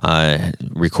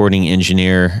 recording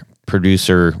engineer,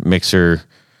 producer, mixer,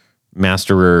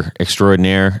 masterer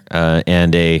extraordinaire,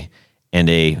 and a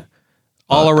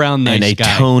all around nice and a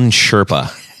guy. tone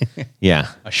Sherpa. Yeah,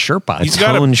 A Sherpa.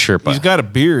 Sherpa. He's got a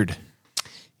beard.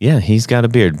 Yeah, he's got a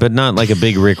beard, but not like a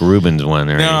big Rick Rubens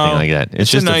one or anything like that. It's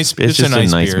just a nice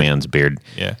beard. man's beard.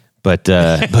 Yeah. But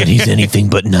he's anything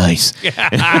but nice.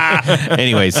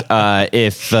 Anyways,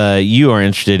 if you are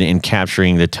interested in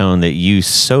capturing the tone that you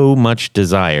so much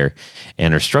desire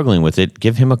and are struggling with it,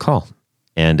 give him a call,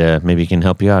 and maybe he can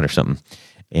help you out or something.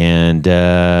 And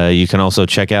you can also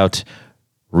check out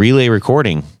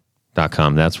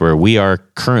relayrecording.com. That's where we are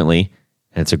currently,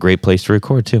 and it's a great place to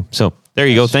record too. So there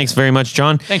you go. Thanks very much,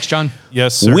 John. Thanks, John.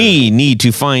 Yes, sir. We need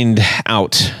to find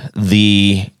out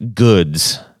the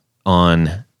goods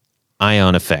on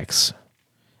Aion FX.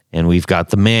 And we've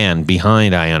got the man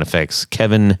behind Aion FX,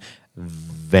 Kevin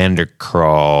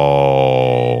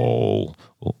Vanderkraal.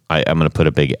 I'm going to put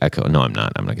a big echo. No, I'm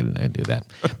not. I'm not going to do that.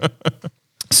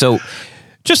 So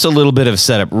just a little bit of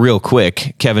setup real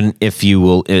quick. Kevin, if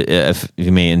you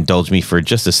may indulge me for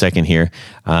just a second here.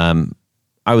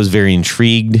 I was very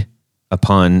intrigued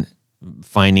upon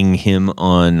finding him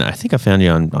on, I think I found you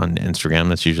on Instagram.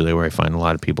 That's usually where I find a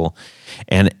lot of people.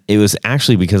 And it was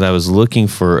actually because I was looking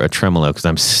for a tremolo, because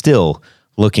I'm still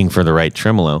looking for the right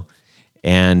tremolo.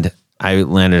 And I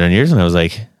landed on yours and I was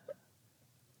like,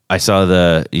 I saw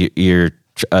the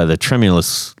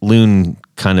Tremulous Loon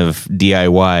kind of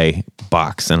DIY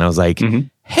box. And I was like,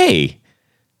 hey,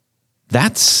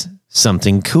 that's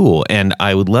something cool. And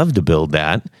I would love to build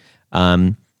that.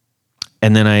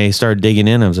 And then I started digging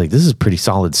in. I was like, this is pretty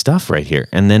solid stuff right here.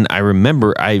 And then I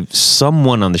remember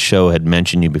someone on the show had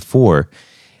mentioned you before.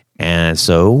 And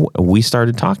so we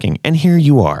started talking. And here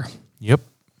you are. Yep.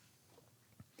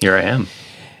 Here I am.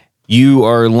 You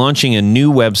are launching a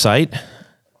new website.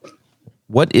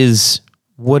 What is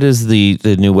the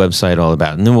new website all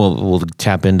about? And then we'll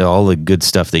tap into all the good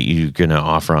stuff that you're going to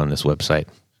offer on this website.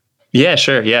 Yeah,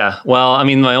 sure. Yeah. Well, I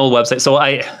mean, my old website. So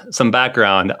some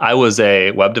background. I was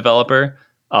a web developer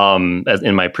as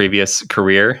in my previous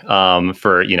career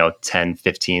for 10,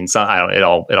 15. So it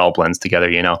all blends together.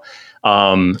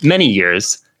 Many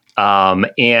years.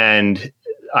 And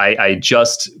I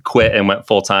just quit and went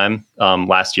full time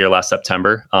last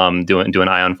September. Doing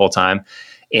Aion full time.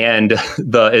 And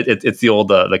it's the old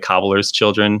the cobbler's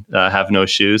children have no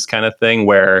shoes kind of thing,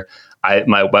 where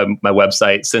my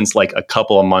website, since like a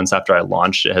couple of months after I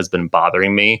launched it, has been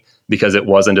bothering me because it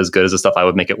wasn't as good as the stuff I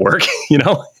would make it work,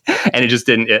 and it just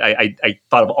didn't. I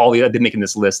thought of I've been making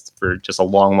this list for just a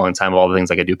long time of all the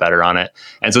things I could do better on it,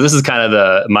 and so this is kind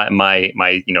of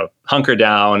my hunker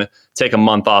down, take a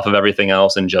month off of everything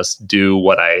else, and just do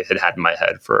what I had in my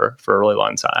head for a really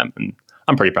long time, and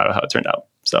I'm pretty proud of how it turned out.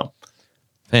 So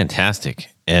fantastic,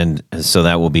 and so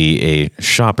that will be a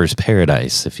shopper's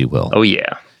paradise, if you will. Oh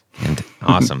yeah. And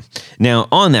awesome. Now,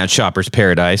 on that shopper's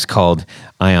paradise called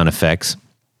Aion FX,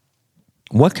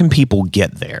 what can people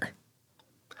get there?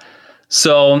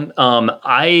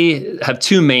 I have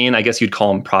two main, I guess you'd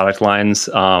call them product lines.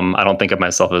 I don't think of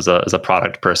myself as a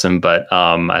product person, but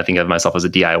I think of myself as a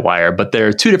DIYer. But there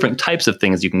are two different types of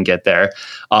things you can get there.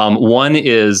 One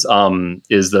is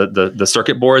the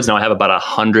circuit boards. Now I have about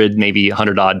 100, maybe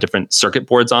 100 odd different circuit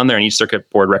boards on there, and each circuit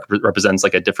board represents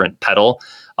like a different pedal.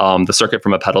 The circuit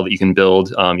from a pedal that you can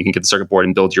build. You can get the circuit board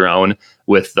and build your own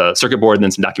with the circuit board and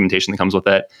then some documentation that comes with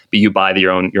it. But you buy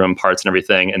your own parts and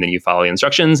everything, and then you follow the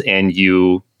instructions, and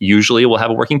you usually will have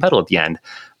a working pedal at the end.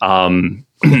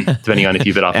 Depending on if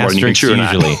you bit off more than you can chew or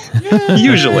not.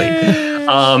 Usually.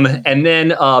 And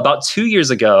then about 2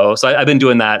 years ago, so I've been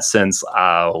doing that since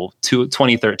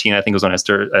 2013, I think was when I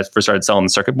first started selling the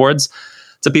circuit boards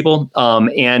to people.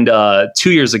 And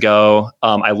 2 years ago,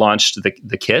 I launched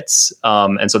the kits.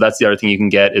 And so that's the other thing you can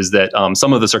get is that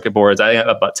some of the circuit boards, I have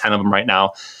about 10 of them right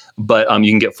now, but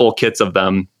you can get full kits of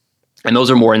them. And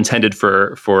those are more intended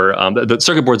for the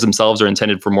circuit boards themselves are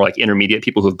intended for more like intermediate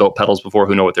people who've built pedals before,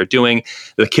 who know what they're doing.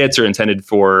 The kits are intended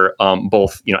for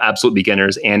both, absolute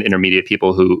beginners and intermediate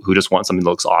people who just want something that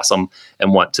looks awesome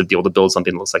and want to be able to build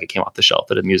something that looks like it came off the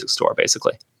shelf at a music store,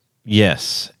 basically.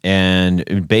 Yes,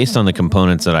 and based on the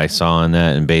components that I saw on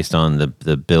that, and based on the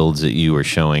builds that you were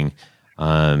showing,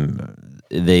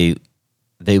 they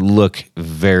look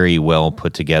very well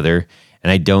put together. And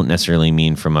I don't necessarily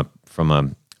mean from a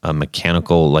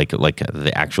mechanical like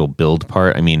the actual build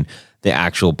part. I mean the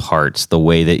actual parts, the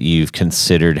way that you've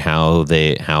considered how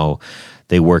they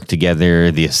work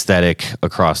together, the aesthetic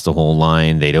across the whole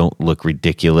line. They don't look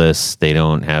ridiculous. They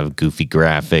don't have goofy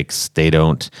graphics.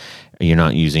 You're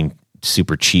not using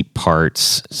super cheap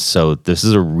parts. So this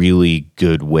is a really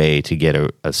good way to get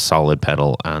a solid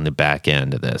pedal on the back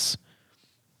end of this.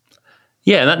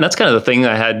 Yeah, and that's kind of the thing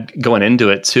I had going into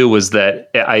it too, was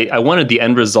that I wanted the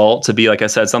end result to be, like I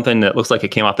said, something that looks like it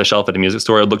came off the shelf at a music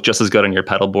store. It would look just as good on your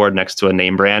pedal board next to a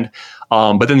name brand.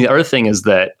 But then the other thing is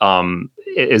that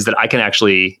I can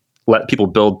actually let people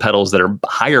build pedals that are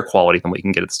higher quality than what you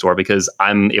can get at the store, because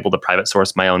I'm able to private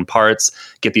source my own parts,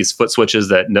 get these foot switches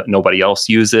that nobody else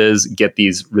uses, get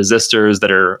these resistors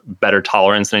that are better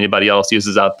tolerance than anybody else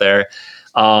uses out there.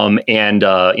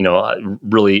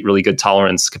 Really, really good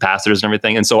tolerance capacitors and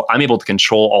everything. And so I'm able to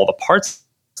control all the parts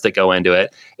that go into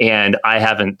it. And I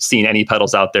haven't seen any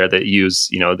pedals out there that use,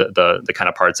 the kind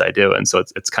of parts I do. And so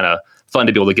it's kind of fun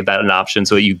to be able to give that an option.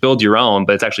 So you build your own,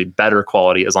 but it's actually better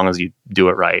quality as long as you do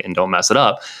it right and don't mess it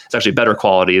up. It's actually better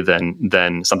quality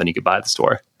than something you could buy at the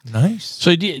store. Nice.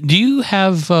 So do you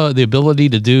have the ability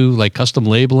to do like custom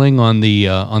labeling on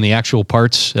the actual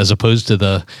parts as opposed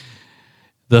to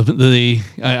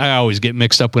I always get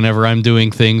mixed up whenever I'm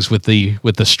doing things with the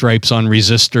stripes on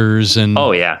resistors and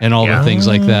the things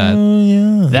like that.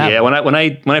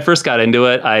 When I first got into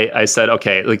it, I said,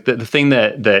 okay, like the thing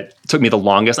that took me the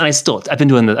longest, and I've been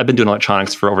doing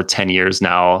electronics for over 10 years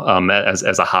now,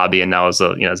 as a hobby and now as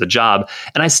a job,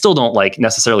 and I still don't like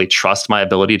necessarily trust my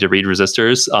ability to read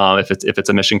resistors if it's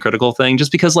a mission critical thing,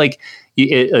 just because like a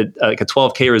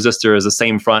 12K resistor is the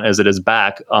same front as it is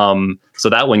back, so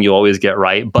that one you always get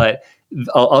right. But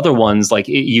other ones, like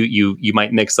you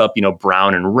might mix up,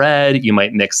 brown and red. You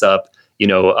might mix up,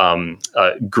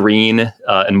 green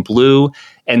and blue.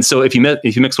 And so if you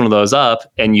mix one of those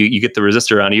up and you get the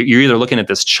resistor around, you're either looking at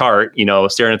this chart,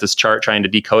 staring at this chart, trying to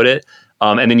decode it.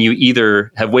 And then you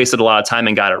either have wasted a lot of time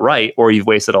and got it right, or you've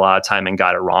wasted a lot of time and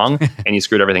got it wrong, and you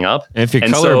screwed everything up. And if you're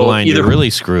colorblind, you're really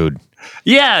screwed.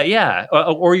 Yeah.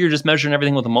 Or you're just measuring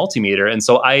everything with a multimeter. And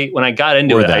so when I got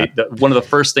into one of the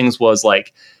first things was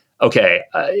like, okay,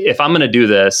 if I'm going to do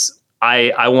this,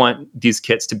 I want these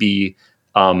kits to be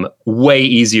way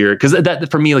easier, because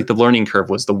that for me, like the learning curve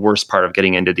was the worst part of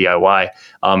getting into DIY.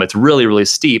 It's really, really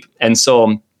steep. And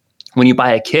so when you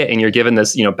buy a kit and you're given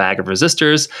this, bag of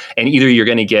resistors, and either you're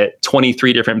going to get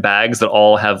 23 different bags that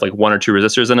all have like one or two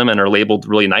resistors in them and are labeled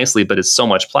really nicely, but it's so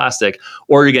much plastic,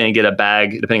 or you're going to get a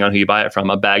bag, depending on who you buy it from,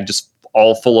 a bag just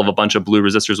all full of a bunch of blue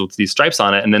resistors with these stripes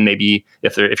on it. And then maybe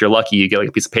if you're lucky, you get like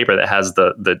a piece of paper that has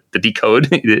the decode,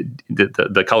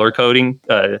 the color coding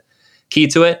key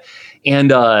to it.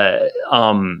 And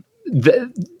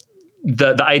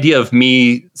the idea of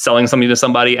me selling something to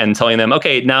somebody and telling them,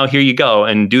 okay, now here you go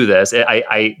and do this.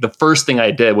 The first thing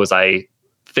I did was I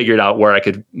figured out where I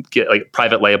could get like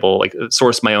private label, like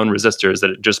source my own resistors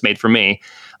that it just made for me,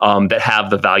 that have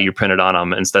the value printed on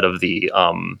them instead of the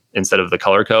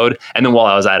color code. And then while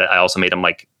I was at it, I also made them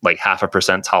like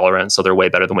 0.5% tolerance, so they're way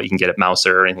better than what you can get at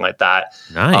Mouser or anything like that.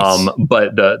 Nice.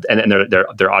 But and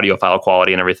their audiophile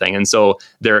quality and everything, and so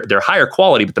they're higher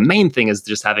quality. But the main thing is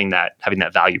just having that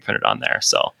value printed on there.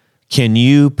 So can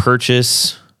you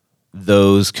purchase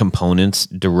those components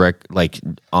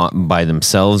by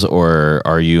themselves, or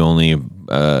are you only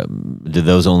do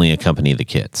those only accompany the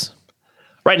kits?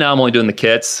 Right now, I'm only doing the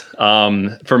kits.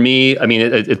 For me, I mean,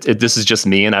 this is just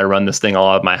me, and I run this thing all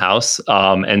out of my house,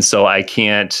 and so I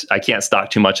can't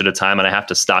stock too much at a time, and I have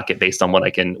to stock it based on what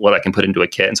I can put into a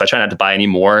kit. And so I try not to buy any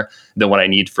more than what I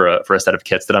need for a set of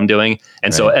kits that I'm doing.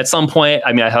 And so at some point,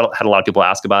 I mean, I had a lot of people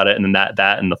ask about it, and then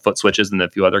that and the foot switches and a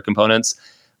few other components.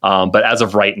 But as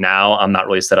of right now, I'm not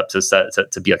really set up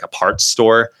to be like a parts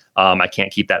store. I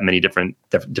can't keep that many different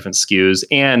SKUs,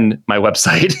 and my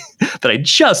website that I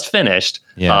just finished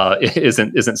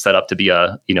isn't set up to be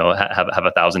have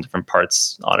 1,000 different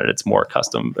parts on it. It's more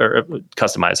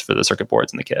customized for the circuit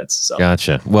boards and the kits. So.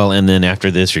 Gotcha. Well, and then after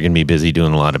this, you're going to be busy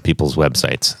doing a lot of people's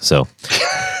websites. So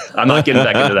I'm not getting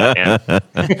back into that,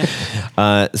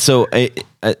 man. So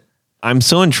I'm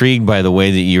so intrigued by the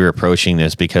way that you're approaching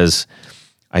this, because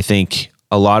I think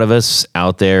a lot of us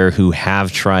out there who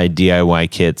have tried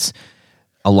DIY kits,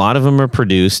 a lot of them are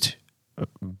produced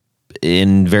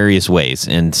in various ways,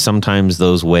 and sometimes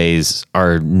those ways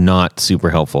are not super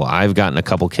helpful. I've gotten a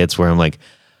couple kits where I'm like,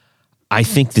 I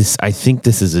think this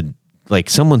is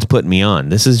someone's putting me on.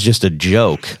 This is just a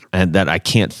joke and that I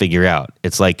can't figure out.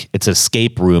 It's like it's an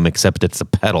escape room, except it's a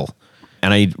pedal.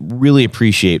 And I really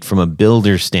appreciate, from a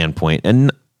builder standpoint,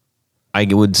 and I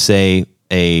would say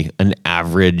an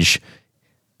average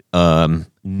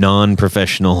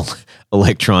non-professional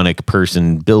electronic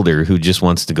person builder who just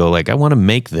wants to go like, I want to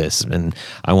make this and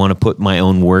I want to put my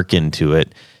own work into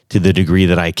it to the degree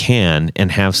that I can and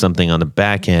have something on the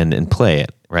back end and play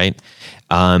it, right?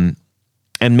 And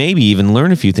maybe even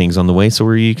learn a few things on the way so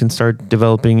where you can start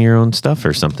developing your own stuff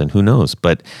or something. Who knows?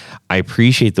 But I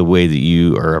appreciate the way that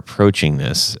you are approaching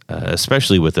this,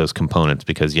 especially with those components,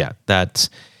 because that's,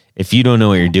 if you don't know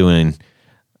what you're doing,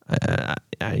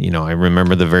 I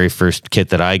remember the very first kit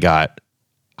that I got,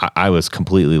 I was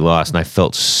completely lost, and I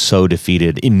felt so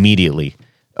defeated immediately.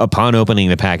 Upon opening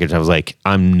the package, I was like,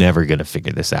 I'm never going to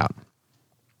figure this out.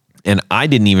 And I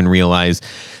didn't even realize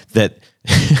that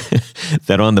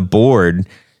that on the board,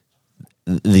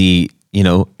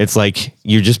 it's like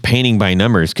you're just painting by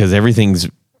numbers because everything's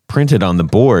printed on the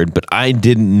board, but I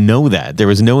didn't know that. There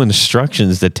was no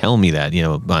instructions that tell me that,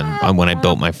 on when I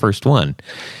built my first one.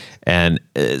 And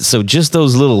so just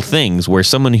those little things where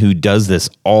someone who does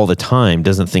this all the time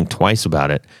doesn't think twice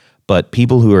about it, but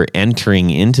people who are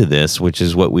entering into this, which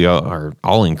is what we are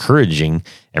all encouraging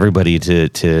everybody to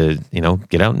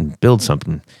get out and build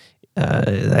something,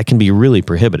 that can be really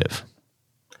prohibitive.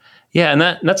 Yeah, and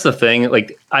that's the thing.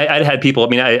 Like I'd had people. I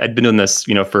mean, I'd been doing this,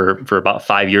 for about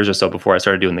 5 years or so before I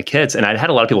started doing the kits, and I'd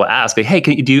had a lot of people ask, like, "Hey,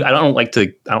 can you do? I don't like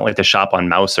to shop on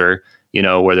Mouser,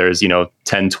 where there's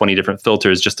 10, 20 different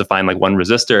filters just to find like one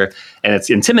resistor, and it's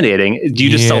intimidating. Do you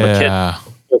just sell the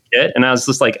kit?" And I was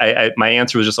just like, my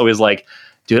answer was just always like,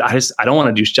 dude, I don't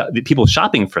want to do people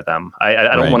shopping for them.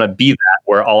 I don't want to be that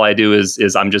where all I do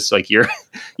is I'm just like your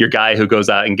guy who goes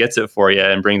out and gets it for you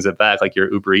and brings it back, like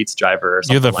your Uber Eats driver or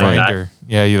something. You're the finder.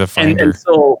 Yeah, you're the finder. And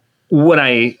so when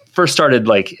I first started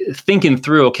like thinking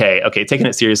through, okay, taking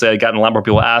it seriously, I'd gotten a lot more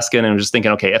people asking, and I'm just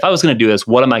thinking, okay, if I was going to do this,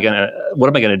 what am I going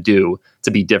to do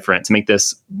to be different, to make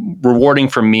this rewarding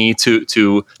for me,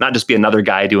 to not just be another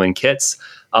guy doing kits,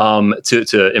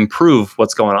 to improve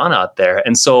what's going on out there.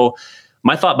 And so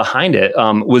my thought behind it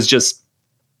was just,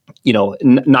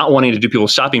 not wanting to do people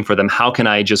shopping for them. How can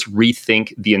I just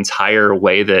rethink the entire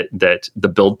way that the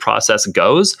build process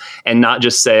goes, and not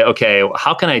just say, okay,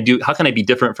 how can I be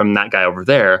different from that guy over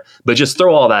there, but just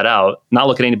throw all that out, not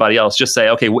look at anybody else, just say,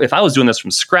 okay, if I was doing this from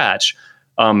scratch,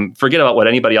 forget about what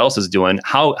anybody else is doing.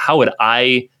 How would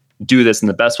I do this in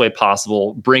the best way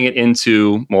possible, bring it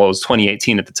into, well, it was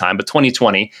 2018 at the time, but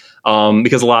 2020,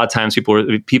 because a lot of times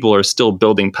people are still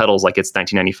building pedals like it's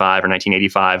 1995 or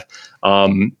 1985.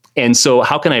 And so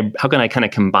how can I kind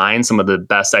of combine some of the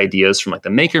best ideas from like the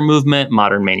maker movement,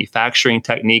 modern manufacturing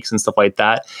techniques and stuff like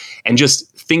that, and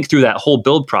just think through that whole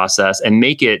build process and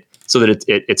make it so that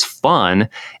it's fun.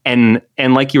 And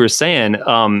like you were saying,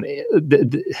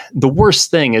 the worst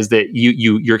thing is that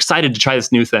you're excited to try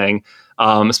this new thing,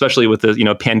 especially with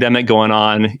the pandemic going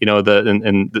on,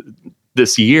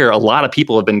 this year, a lot of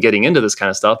people have been getting into this kind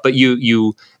of stuff, but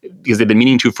you because they've been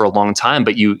meaning to for a long time,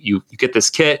 but you get this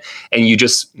kit and you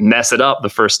just mess it up the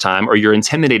first time, or you're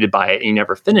intimidated by it and you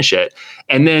never finish it.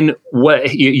 And then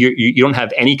what you don't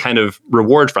have any kind of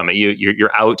reward from it.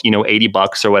 You're out,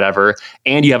 $80 or whatever,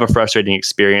 and you have a frustrating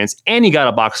experience, and you got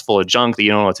a box full of junk that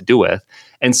you don't know what to do with.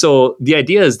 And so the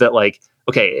idea is that, like,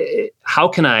 okay, how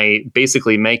can I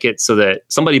basically make it so that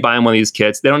somebody buying one of these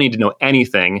kits, they don't need to know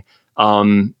anything,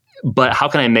 but how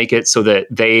can I make it so that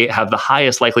they have the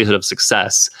highest likelihood of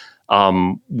success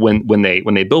when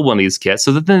they build one of these kits,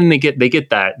 so that then they get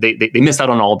that they miss out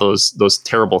on all those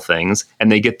terrible things,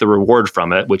 and they get the reward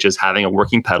from it, which is having a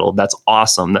working pedal that's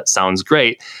awesome, that sounds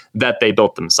great, that they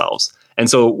built themselves. And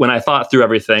so when I thought through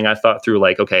everything, I thought through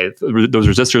like, okay, those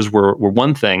resistors were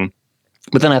one thing,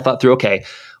 but then I thought through, okay,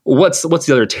 what's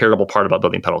the other terrible part about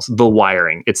building pedals? The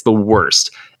wiring. It's the worst.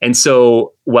 And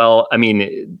so, well, I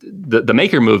mean, the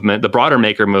maker movement, the broader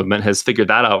maker movement has figured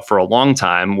that out for a long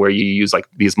time, where you use like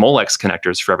these Molex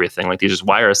connectors for everything, like these just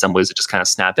wire assemblies that just kind of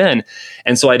snap in.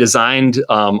 And so I designed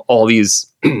all these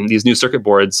these new circuit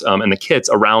boards and the kits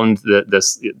around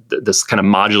this kind of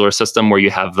modular system, where you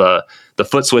have the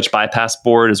foot switch bypass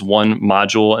board is one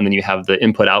module, and then you have the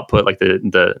input output, like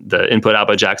the input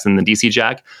output jacks and the DC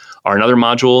jack are another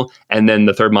module, and then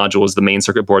the third module is the main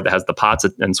circuit board that has the pots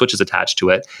and switches attached to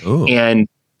it. Ooh. And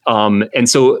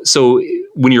so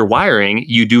when you're wiring,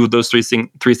 you do those three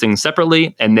things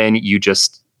separately, and then you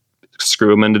just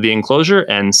screw them into the enclosure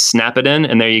and snap it in,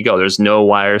 and there you go. There's no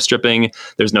wire stripping.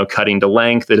 There's no cutting to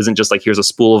length. It isn't just like, here's a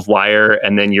spool of wire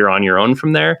and then you're on your own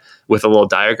from there with a little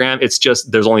diagram. It's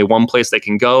just, there's only one place they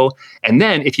can go. And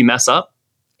then if you mess up,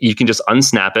 you can just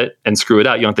unsnap it and screw it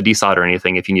out. You don't have to desolder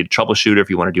anything if you need to troubleshoot, or if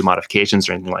you want to do modifications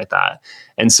or anything like that.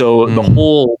 And so the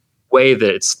whole way that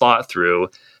it's thought through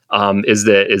is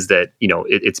that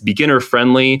it's beginner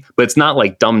friendly, but it's not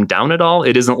like dumbed down at all.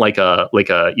 It isn't like a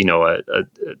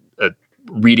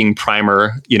reading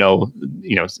primer,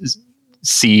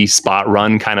 C spot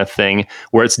run kind of thing,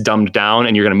 where it's dumbed down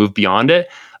and you're going to move beyond it.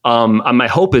 My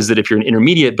hope is that if you're an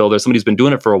intermediate builder, somebody who's been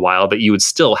doing it for a while, that you would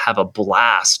still have a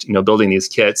blast, building these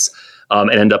kits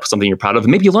and end up with something you're proud of.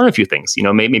 And maybe you learn a few things,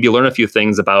 maybe you learn a few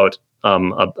things about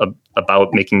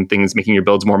making your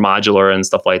builds more modular and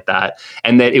stuff like that.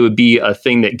 And that it would be a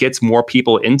thing that gets more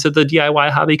people into the DIY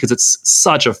hobby, because it's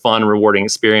such a fun, rewarding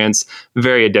experience,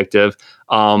 very addictive.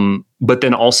 But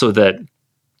then also that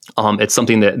it's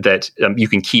something that you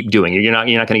can keep doing. You're not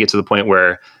going to get to the point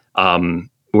where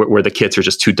the kits are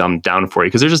just too dumbed down for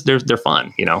you, because they're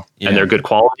fun, and they're good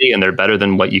quality, and they're better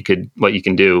than what you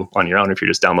can do on your own if you're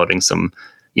just downloading some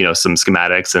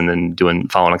schematics and then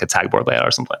following like a tag board layout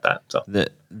or something like that. So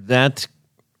that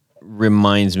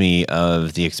reminds me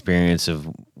of the experience of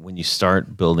when you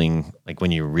start building, like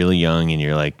when you're really young and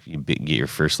you're like, you get your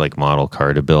first like model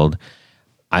car to build.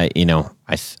 I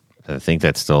think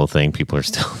that's still a thing. People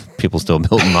still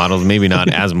building models, maybe not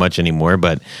as much anymore,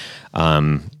 but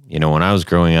when I was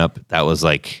growing up, that was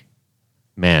like,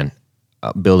 man,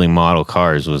 building model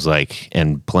cars was like,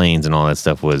 and planes and all that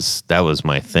stuff was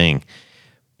my thing.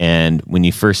 And when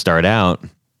you first start out,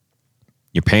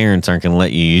 your parents aren't going to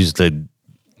let you use the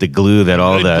glue that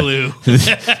all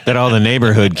that all the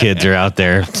neighborhood kids are out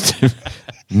there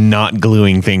not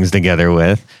gluing things together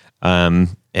with.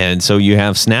 And so you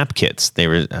have snap kits. They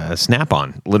were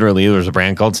Snap-on. Literally, there was a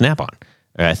brand called Snap-on.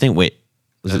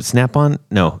 Was it Snap-on?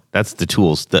 No, that's the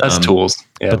tools. That's tools.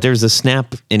 Yeah. But there's a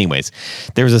snap. Anyways,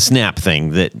 there was a snap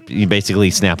thing that you basically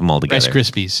snap them all together.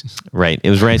 Rice Krispies. Right. It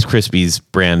was Rice Krispies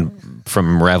brand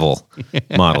from Revel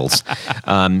models.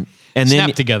 And then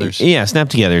snap togethers. Yeah, snap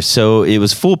together. So it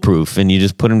was foolproof, and you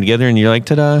just put them together, and you're like,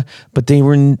 ta-da! But they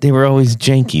were always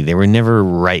janky. They were never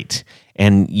right,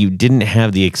 and you didn't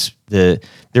have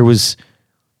there was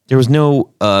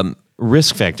no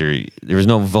risk factor. There was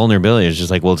no vulnerability. It's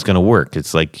just like, well, it's going to work.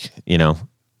 It's like,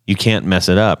 you can't mess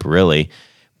it up, really.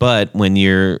 But when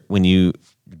you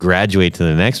graduate to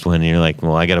the next one, you're like,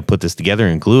 well, I got to put this together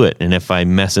and glue it, and if I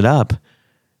mess it up,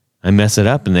 and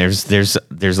there's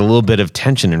a little bit of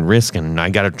tension and risk, and I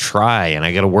got to try, and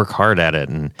I got to work hard at it,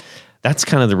 and that's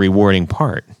kind of the rewarding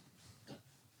part.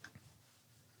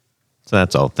 So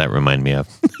that's all that reminded me of.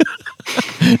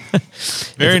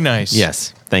 Very nice.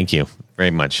 Yes, thank you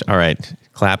very much. All right,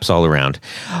 claps all around.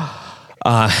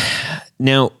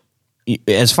 Now,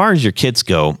 as far as your kits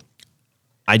go,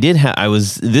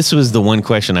 this was the one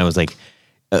question I was like,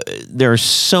 there are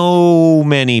so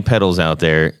many pedals out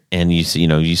there, and you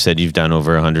said you've done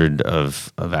over 100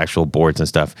 of actual boards and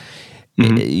stuff.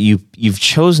 Mm-hmm. You've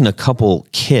chosen a couple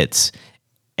kits,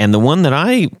 and the one that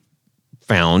I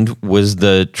found was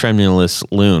the Tremulous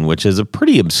Loon, which is a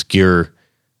pretty obscure,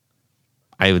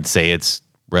 I would say it's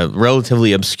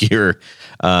relatively obscure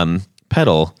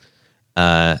pedal.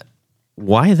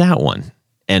 Why that one?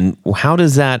 And how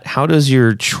does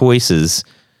your choices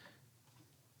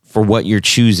for what you're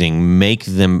choosing make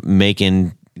their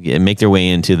way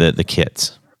into the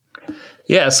kits?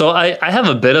 Yeah, so I have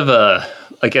a bit of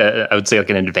I would say like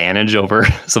an advantage over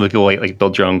some of the people like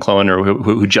build your own clone or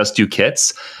who just do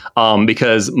kits,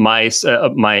 because my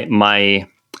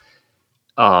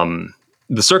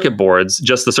the circuit boards,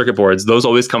 just the circuit boards, those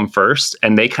always come first,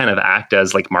 and they kind of act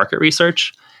as like market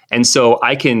research. And so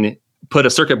I can put a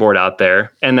circuit board out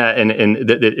there, and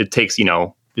it takes,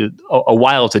 a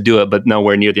while to do it, but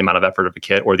nowhere near the amount of effort of a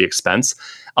kit or the expense.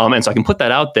 And so I can put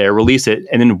that out there, release it,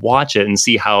 and then watch it and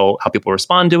see how people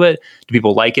respond to it. Do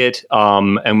people like it?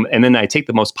 And then I take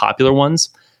the most popular ones.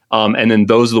 And then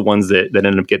those are the ones that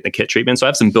end up getting the kit treatment. So I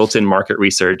have some built-in market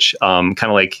research, kind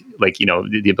of like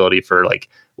the ability for like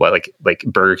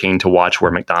Burger King to watch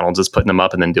where McDonald's is putting them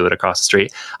up and then do it across the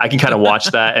street. I can kind of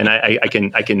watch that, and I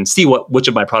can see which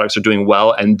of my products are doing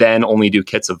well, and then only do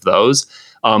kits of those.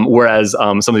 Whereas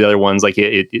some of the other ones, like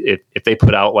if they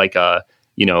put out like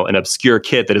an obscure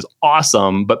kit that is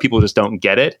awesome, but people just don't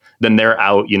get it, then they're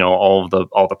out all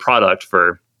the product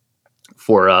for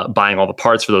buying all the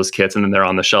parts for those kits, and then they're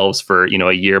on the shelves for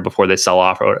a year before they sell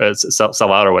off or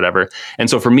sell out or whatever. And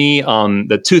so for me,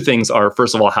 the two things are,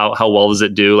 first of all, how well does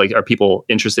it do? Like, are people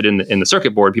interested in the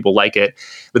circuit board? People like it.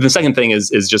 But the second thing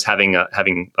is just having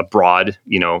a broad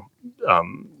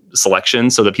selection,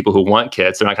 so that people who want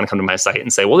kits, they're not going to come to my site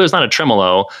and say, well, there's not a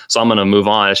tremolo, so I'm going to move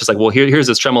on. It's just like, well, here's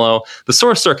this tremolo. The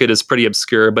source circuit is pretty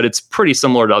obscure, but it's pretty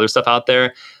similar to other stuff out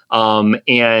there.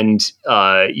 And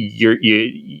you're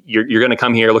going to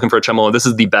come here looking for a tremolo. This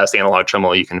is the best analog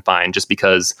tremolo you can find, just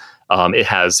because it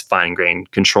has fine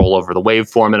grained control over the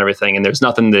waveform and everything. And there's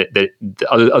nothing that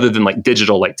other than like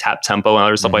digital, like tap tempo and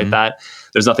other stuff like that.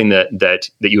 There's nothing that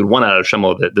you would want out of a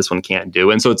tremolo that this one can't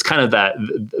do. And so it's kind of that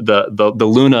the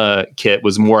Luna kit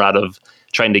was more out of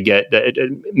trying to get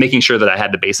making sure that I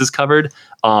had the bases covered.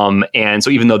 And so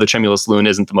even though the Tremulous Loon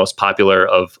isn't the most popular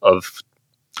of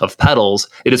pedals,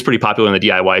 it is pretty popular in the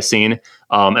DIY scene,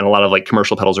 and a lot of like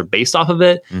commercial pedals are based off of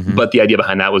it. But the idea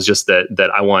behind that was just that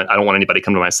I don't want anybody to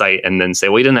come to my site and then say,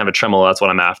 well, you didn't have a tremolo, that's what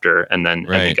I'm after, and then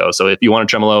go. So if you want a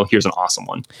tremolo, here's an awesome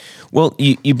one. Well,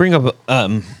 you bring up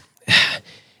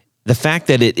the fact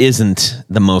that it isn't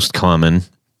the most common.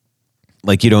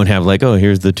 Like, you don't have like, oh,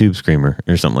 here's the Tube Screamer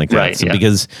or something like that. Right, so yeah.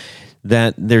 Because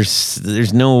that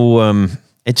there's no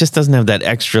it just doesn't have that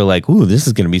extra like, ooh, this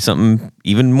is going to be something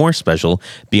even more special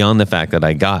beyond the fact that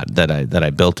I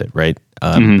built it, right?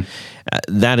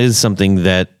 That is something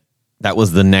that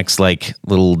was the next like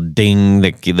little ding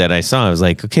that I saw. I was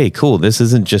like, okay, cool. This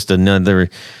isn't just another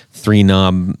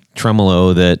 3-knob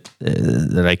tremolo that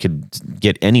I could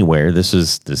get anywhere. This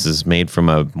is made from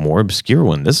a more obscure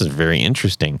one. This is very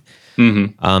interesting.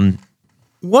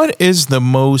 What is the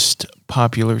most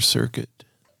popular circuit?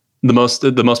 The most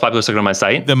popular circuit on my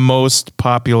site. The most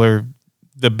popular,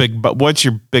 what's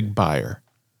your big buyer?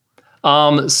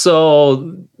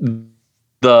 So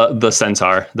the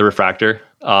Centaur, the refractor,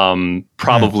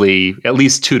 probably at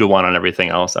least 2-to-1 on everything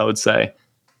else, I would say.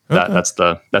 Okay. That's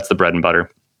the bread and butter.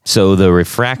 So the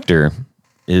refractor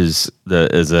is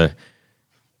a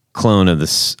clone of the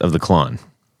Klon.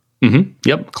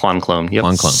 Yep, clone. Yep.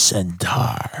 Klon.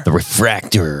 Centaur. The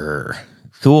refractor.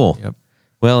 Cool. Yep.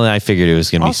 Well, I figured it was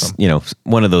going to Awesome. be,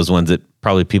 one of those ones that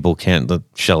probably people can't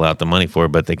shell out the money for,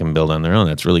 but they can build on their own.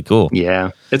 That's really cool. Yeah,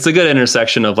 it's a good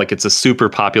intersection of like, it's a super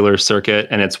popular circuit,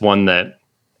 and it's one that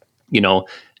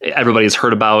everybody's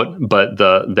heard about, but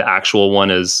the actual one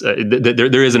is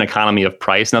there is an economy of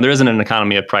price. Now, there isn't an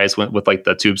economy of price with like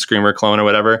the Tube Screamer clone or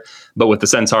whatever, but with the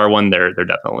Centaur one, there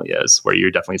definitely is, where you're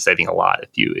definitely saving a lot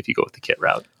if you go with the kit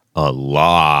route. A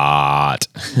lot.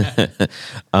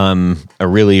 A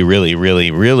really, really, really,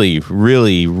 really,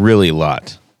 really, really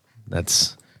lot.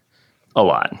 That's a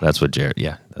lot. That's what Jared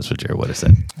would have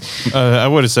said. I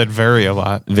would have said very a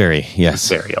lot. Very, yes.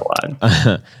 Very a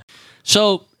lot.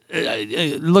 So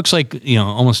it looks like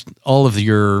almost all of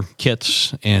your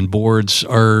kits and boards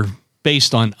are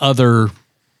based on other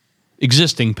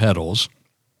existing pedals.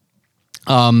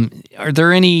 Are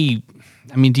there any?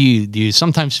 I mean, do you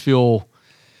sometimes feel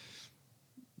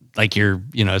like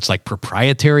it's like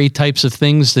proprietary types of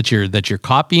things that you're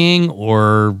copying,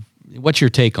 or what's your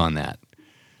take on that?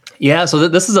 Yeah, so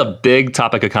this is a big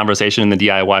topic of conversation in the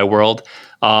DIY world.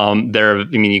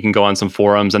 You can go on some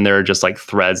forums, and there are just like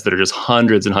threads that are just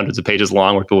hundreds and hundreds of pages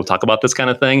long where people talk about this kind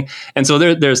of thing. And so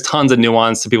there's tons of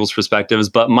nuance to people's perspectives.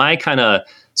 But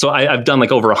I've done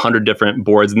like over 100 different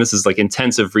boards, and this is like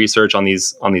intensive research on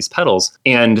these pedals.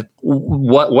 And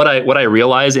what I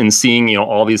realize in seeing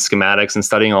all these schematics and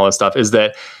studying all this stuff is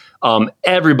that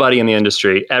everybody in the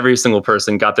industry, every single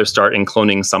person got their start in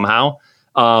cloning somehow.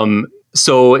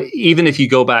 So even if you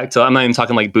go back to, I'm not even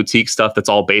talking like boutique stuff that's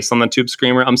all based on the Tube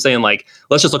Screamer. I'm saying like,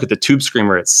 let's just look at the Tube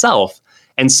Screamer itself.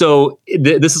 And so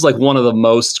this is like one of the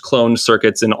most cloned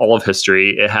circuits in all of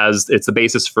history. It's the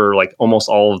basis for like almost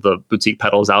all of the boutique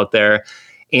pedals out there.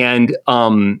 And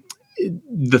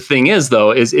the thing is,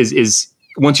 though, is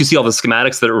once you see all the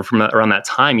schematics that are from around that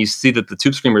time, you see that the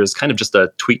tube screamer is kind of just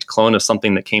a tweaked clone of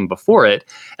something that came before it.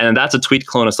 And that's a tweaked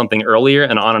clone of something earlier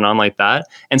and on like that.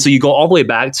 And so you go all the way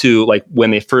back to like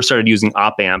when they first started using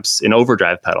op amps in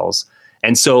overdrive pedals.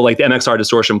 And so like the MXR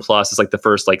Distortion Plus is like the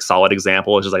first like solid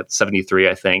example, which is like 73,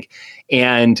 I think.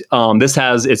 And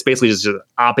it's basically just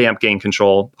op amp gain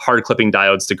control, hard clipping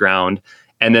diodes to ground.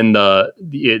 And then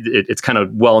it's kind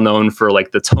of well known for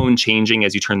like the tone changing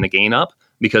as you turn the gain up,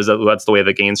 because that's the way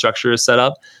the gain structure is set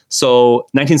up. So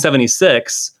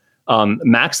 1976,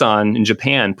 Maxon in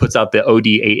Japan puts out the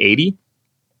OD880.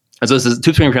 And so this is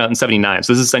tube screamer came out in 79.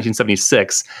 So this is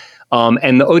 1976.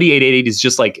 And the OD880 is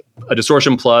just like a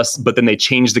distortion plus, but then they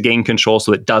change the gain control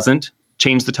so it doesn't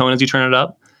change the tone as you turn it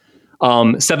up.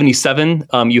 77,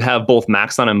 you have both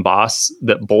Maxon and Boss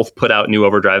that both put out new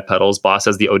overdrive pedals. Boss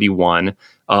has the OD1,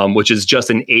 which is just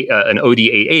an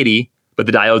OD880, but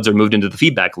the diodes are moved into the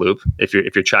feedback loop if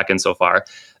you're tracking so far.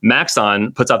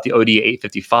 Maxon puts out the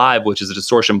OD855, which is a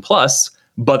distortion plus,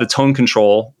 but the tone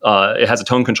control, it has a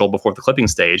tone control before the clipping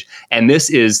stage. And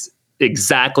this is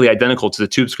exactly identical to the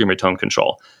tube screamer tone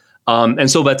control.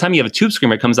 And so by the time you have a tube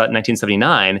screamer, it comes out in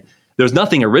 1979, there's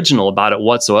nothing original about it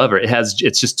whatsoever.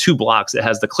 It's just two blocks. It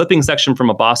has the clipping section from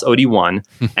a Boss OD1,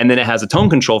 and then it has a tone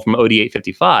control from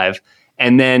OD855.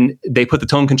 And then they put the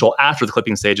tone control after the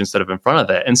clipping stage instead of in front of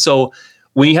it. And so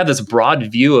when you have this broad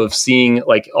view of seeing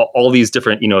like all these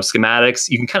different, schematics,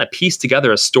 you can kind of piece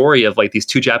together a story of like these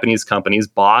two Japanese companies,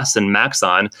 Boss and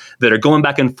Maxon, that are going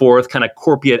back and forth, kind of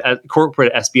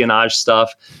corporate espionage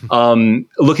stuff,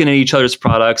 looking at each other's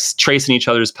products, tracing each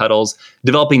other's pedals,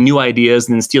 developing new ideas,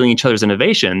 and then stealing each other's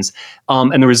innovations.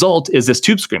 And the result is this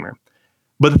tube screamer.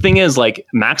 But the thing is, like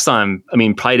Maxon,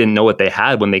 probably didn't know what they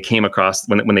had when they came across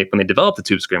when they developed the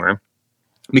tube screamer.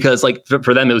 Because like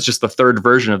for them, it was just the third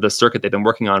version of the circuit they've been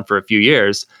working on for a few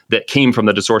years that came from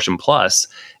the Distortion Plus,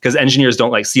 because engineers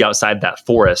don't like see outside that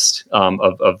forest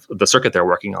of the circuit they're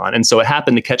working on. And so it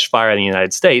happened to catch fire in the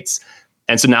United States.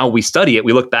 And so now we study it,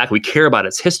 we look back, we care about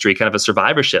its history, kind of a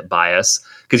survivorship bias,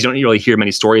 because you don't really hear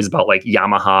many stories about like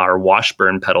Yamaha or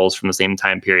Washburn pedals from the same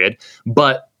time period.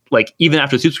 But like even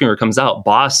after the tube screamer comes out,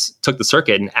 Boss took the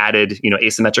circuit and added,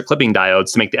 asymmetric clipping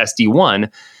diodes to make the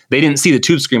SD1. They didn't see the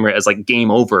tube screamer as like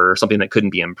game over or something that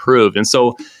couldn't be improved. And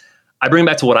so I bring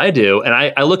back to what I do, and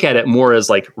I look at it more as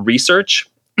like research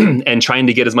and trying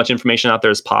to get as much information out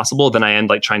there as possible than I am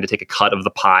like trying to take a cut of the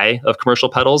pie of commercial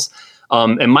pedals.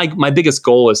 And my biggest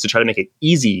goal is to try to make it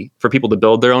easy for people to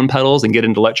build their own pedals and get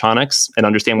into electronics and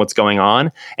understand what's going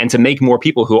on, and to make more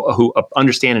people who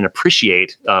understand and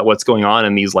appreciate what's going on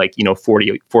in these like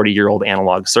 40-year-old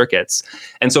analog circuits.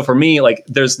 And so for me, like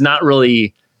there's not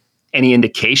really any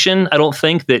indication, I don't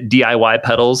think, that DIY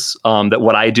pedals, that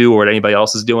what I do or what anybody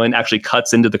else is doing actually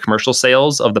cuts into the commercial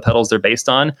sales of the pedals they're based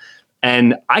on.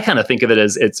 And I kind of think of it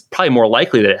as it's probably more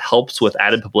likely that it helps with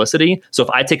added publicity. So if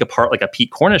I take apart like a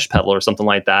Pete Cornish pedal or something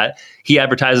like that, he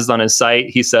advertises on his site,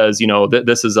 he says,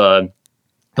 this is a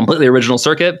completely original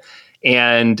circuit.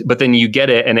 But then you get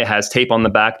it and it has tape on the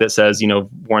back that says,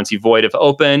 warranty void if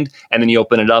opened. And then you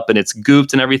open it up and it's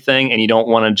gooped and everything. And you don't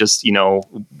want to just,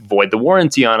 void the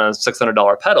warranty on a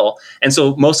 $600 pedal. And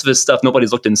so most of his stuff,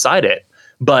 nobody's looked inside it.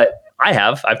 But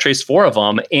I've traced 4 of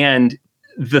them. And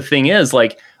the thing is,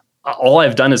 like, all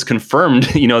I've done is confirmed,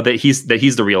 that he's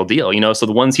the real deal. So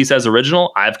the ones he says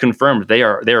original, I've confirmed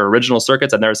they're original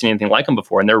circuits. I've never seen anything like them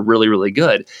before, and they're really, really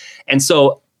good. And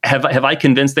so have I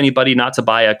convinced anybody not to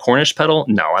buy a Cornish pedal?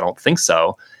 No, I don't think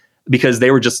so, because they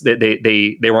were just they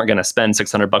weren't going to spend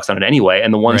 $600 on it anyway.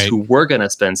 And the ones who were going to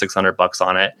spend $600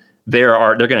 on it,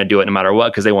 they're going to do it no matter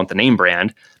what, because they want the name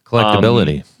brand.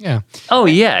 Collectability. Yeah. Oh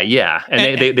yeah.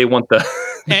 And they want the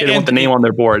they want the name on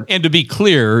their board. And to be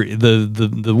clear,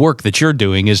 the work that you're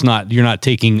doing is you're not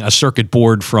taking a circuit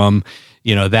board from,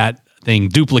 that thing,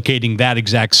 duplicating that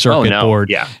exact circuit board.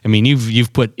 Yeah.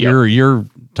 You've put your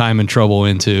time and trouble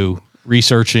into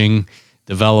researching,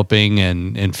 developing,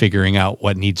 and figuring out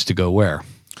what needs to go where.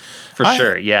 For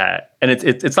sure, yeah. And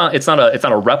it's not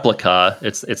a replica.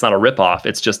 It's not a ripoff.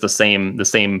 It's just the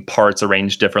same parts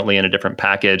arranged differently in a different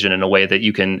package and in a way that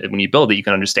you can, when you build it, you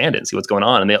can understand it and see what's going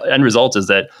on. And the end result is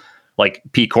that like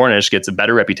Pete Cornish gets a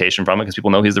better reputation from it because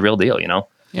people know he's the real deal.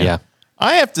 Yeah.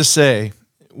 I have to say,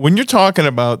 when you're talking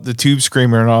about the tube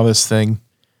screamer and all this thing,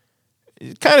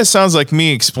 it kind of sounds like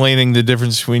me explaining the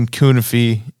difference between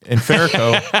Kunafi and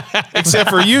Farco,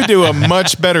 except for you do a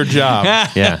much better job.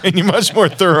 Yeah. And you're much more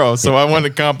thorough. So I want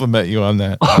to compliment you on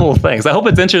that. Oh, thanks. I hope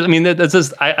it's interesting. That's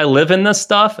just, I live in this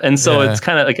stuff. And so it's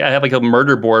kind of like I have like a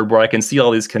murder board where I can see all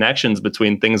these connections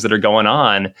between things that are going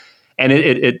on. And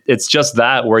it's just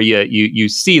that where you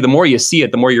see, the more you see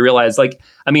it, the more you realize, like,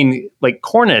 I mean, like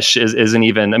Cornish isn't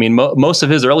even, I mean, most of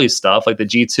his early stuff, like the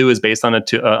G2 is based on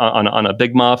a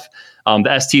Big Muff. The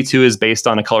ST2 is based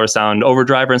on a Color Sound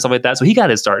overdriver and stuff like that. So he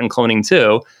got his start in cloning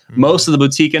too. Mm-hmm. Most of the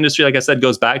boutique industry, like I said,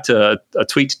 goes back to a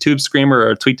tweaked Tube Screamer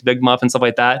or a tweaked Big Muff and stuff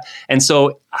like that. And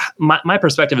so my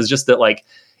perspective is just that, like,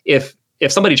 if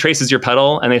somebody traces your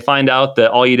pedal and they find out that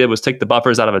all you did was take the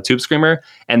buffers out of a Tube Screamer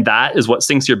and that is what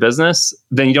sinks your business,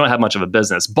 then you don't have much of a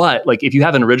business. But like if you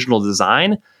have an original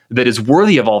design that is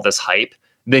worthy of all this hype,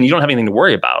 then you don't have anything to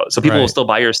worry about. So people will still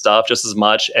buy your stuff just as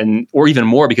much or even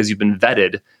more because you've been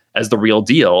vetted as the real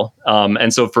deal.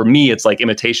 And so for me, it's like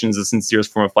imitation is the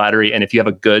sincerest form of flattery. And if you have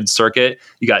a good circuit,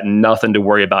 you got nothing to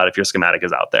worry about if your schematic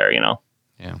is out there,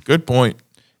 Yeah. Good point.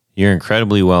 You're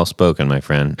incredibly well spoken, my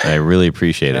friend. I really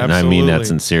appreciate it. And I mean that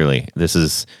sincerely. This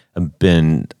has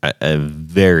been a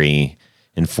very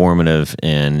informative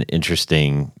and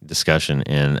interesting discussion.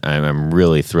 And I'm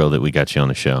really thrilled that we got you on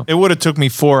the show. It would have took me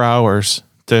 4 hours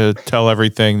to tell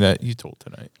everything that you told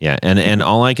tonight. Yeah. And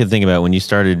all I could think about when you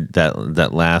started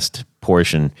that last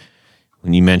portion,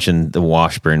 when you mentioned the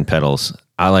Washburn pedals,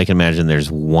 all I can imagine there's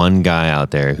one guy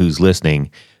out there who's listening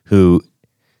who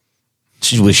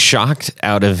was shocked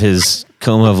out of his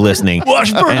coma of listening,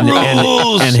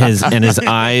 and his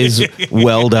eyes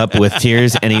welled up with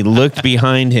tears, and he looked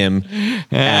behind him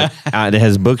at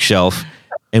his bookshelf,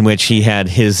 in which he had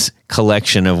his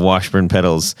collection of Washburn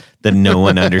pedals that no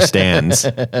one understands,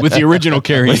 with the original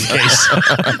carrying case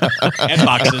and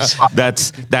boxes.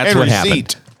 That's what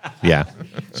happened. Yeah.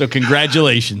 So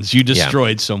congratulations, you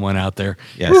destroyed someone out there.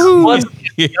 Yes.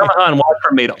 Yamaha and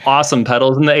Washburn made awesome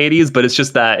pedals in the 80s, but it's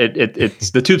just that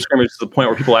it's the Tube Screamers to the point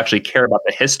where people actually care about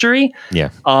the history. Yeah.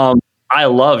 I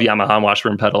love Yamaha and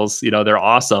Washburn pedals. They're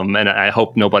awesome, and I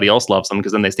hope nobody else loves them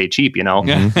because then they stay cheap. But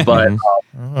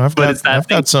I've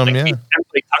got some. Like, everybody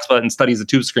talks about it and studies the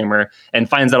Tube Screamer and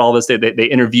finds out all this. They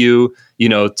interview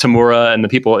Tamura and the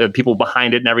people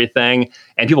behind it and everything,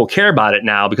 and people care about it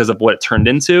now because of what it turned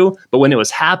into. But when it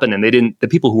was happening, the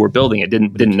people who were building it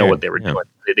didn't know what they were doing.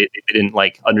 They didn't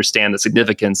understand the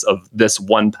significance of this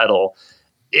one pedal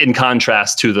in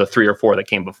contrast to the 3 or 4 that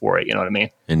came before it. You know what I mean?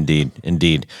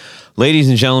 Indeed. Ladies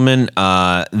and gentlemen,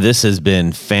 this has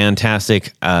been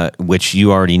fantastic, which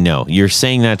you already know. You're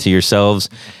saying that to yourselves,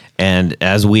 and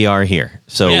as we are here.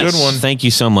 So Good one. Thank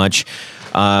you so much.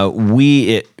 So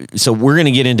we're going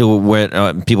to get into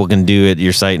what people can do at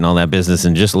your site and all that business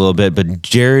in just a little bit, but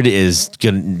Jared he's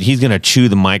going to chew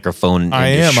the microphone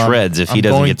into shreds if he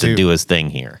doesn't get to do his thing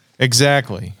here.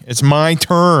 Exactly. It's my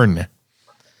turn.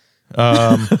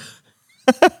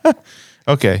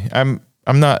 Okay, I'm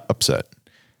not upset.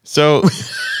 So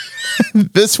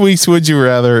this week's Would You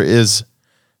Rather is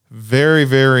very,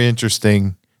 very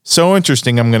interesting. So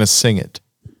interesting, I'm going to sing it.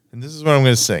 And this is what I'm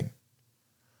going to sing.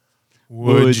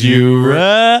 Would you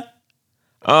rather?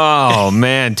 Oh,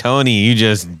 man, Tony, you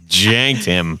just janked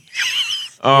him.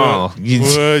 Oh,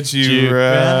 would you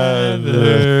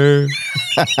rather?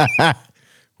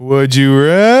 Would you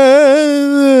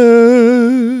rather?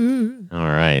 All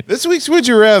right. This week's Would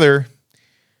You Rather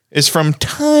is from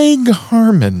Tig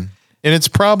Harmon. And it's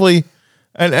probably,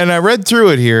 and I read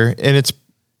through it here, and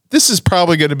this is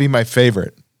probably going to be my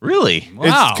favorite. Really?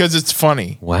 Wow. Because it's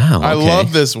funny. Wow. I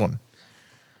love this one.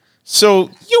 So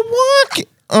you walk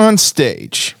on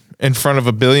stage in front of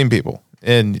 1 billion people,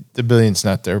 and the billion's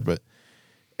not there,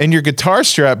 and your guitar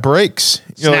strap breaks.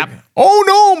 You're Snap. like, oh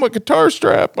no, my guitar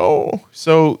strap. Oh.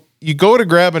 So you go to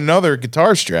grab another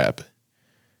guitar strap,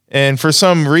 and for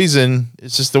some reason,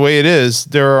 it's just the way it is,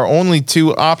 there are only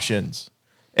 2 options,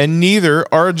 and neither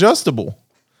are adjustable.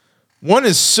 One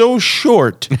is so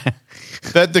short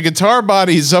that the guitar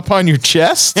body is up on your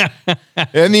chest,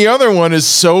 and the other one is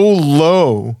so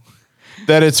low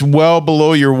that it's well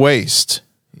below your waist.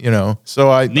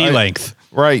 So Knee length.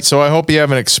 Right. So I hope you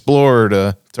have an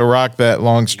Explorer to rock that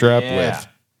long strap with.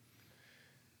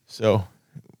 So,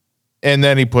 and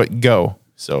then he put go.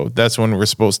 So that's when we're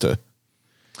supposed to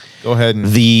go ahead and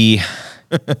the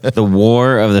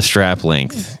war of the strap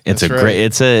length. It's That's a right.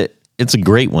 great. It's a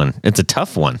great one. It's a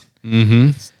tough one.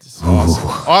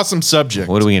 awesome subject.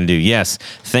 What are we going to do? Yes.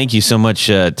 Thank you so much,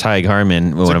 Tig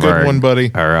Harmon, one of good one,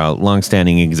 buddy. our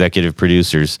longstanding executive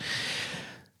producers.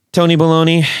 Tony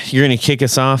Baloney, you're going to kick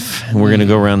us off, and we're going to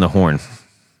go around the horn.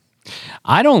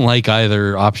 I don't like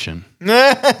either option.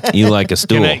 You like a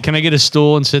stool. Can I get a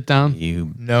stool and sit down?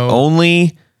 No.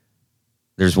 Only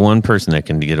there's one person that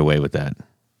can get away with that.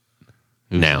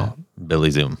 Now,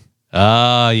 Billy Zoom.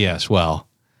 Yes. Well,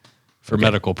 for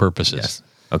medical purposes. Yes.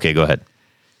 Okay, go ahead.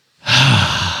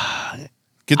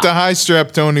 Get the high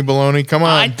strap, Tony Baloney. Come on,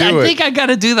 I do it. think I got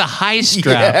to do the high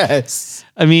strap. Yes.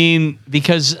 I mean,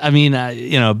 because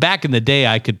back in the day,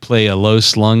 I could play a low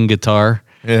slung guitar.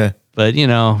 Yeah. But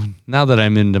now that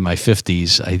I'm into my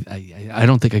 50s, I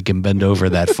don't think I can bend over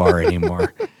that far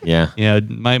anymore. Yeah.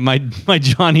 My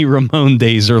Johnny Ramone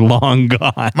days are long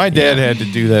gone. My dad had to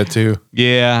do that too.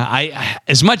 Yeah, I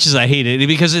as much as I hate it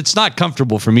because it's not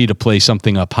comfortable for me to play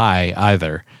something up high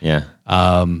either. Yeah.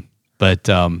 But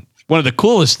one of the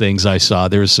coolest things I saw,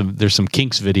 there's some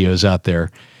Kinks videos out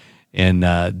there,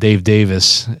 and Dave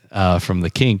Davis from the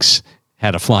Kinks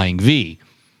had a flying V.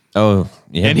 Oh,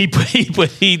 yeah. And he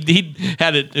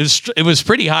had it. It was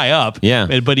pretty high up.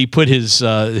 Yeah. But he put his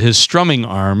strumming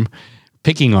arm,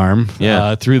 picking arm,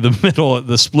 through the middle,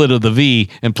 the split of the V,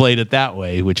 and played it that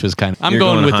way, which was kind of. I'm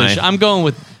going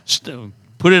with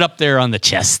put it up there on the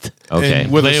chest. Okay.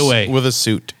 And with Play away with a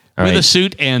suit. All with right. a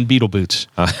suit and Beatle boots.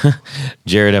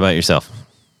 Jared, how about yourself?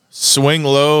 Swing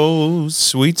low,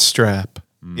 sweet strap.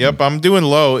 Yep, I'm doing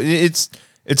low.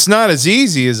 It's not as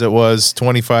easy as it was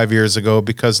 25 years ago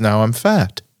because now I'm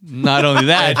fat. Not only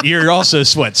that, you're also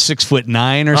what 6'9"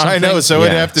 or something. I know, so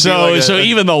it'd have to be so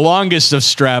even the longest of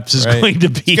straps is right. going to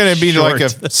be. It's going to be short. like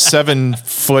a 7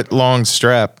 foot long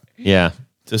strap. Yeah.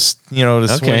 Just to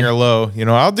swing her low.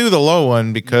 I'll do the low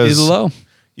one because Do the low.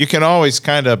 you can always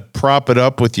kind of prop it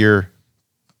up with your.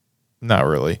 Not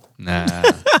really.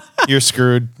 Nah. You're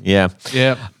screwed. Yeah.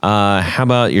 Yep. How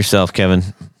about yourself, Kevin?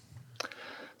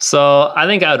 So I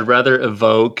think I'd rather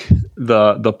evoke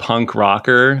the punk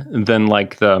rocker than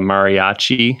like the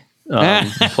mariachi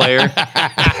player.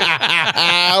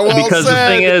 Because the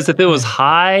thing is, if it was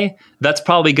high, that's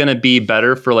probably going to be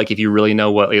better for like if you really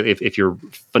know what if you're a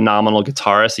phenomenal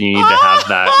guitarist and you need to have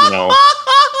that,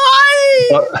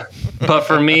 But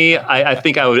for me, I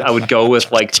think I would go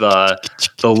with like the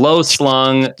low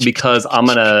slung because I'm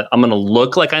gonna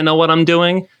look like I know what I'm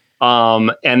doing. And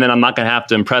then I'm not going to have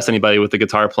to impress anybody with the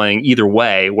guitar playing either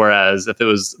way. Whereas if it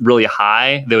was really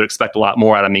high, they would expect a lot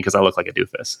more out of me because I look like a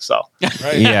doofus. So,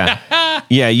 Yeah.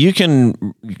 Yeah. You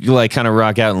can like kind of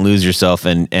rock out and lose yourself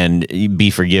and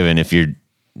be forgiven if you're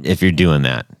doing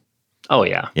that. oh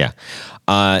yeah. Yeah.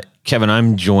 Kevin,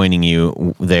 I'm joining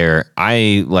you there.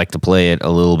 I like to play it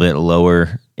a little bit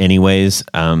lower anyways.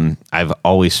 I've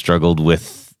always struggled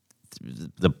with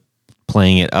the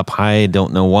playing it up high.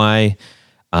 Don't know why.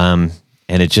 And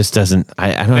it just doesn't.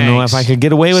 I don't know if I could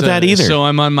get away with that either. So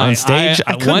I'm on stage.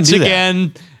 I couldn't once do that.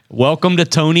 again. Welcome to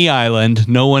Tony Island.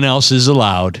 No one else is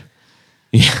allowed.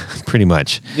 Yeah, pretty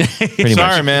much. Pretty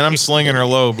Sorry, much. man. I'm slinging her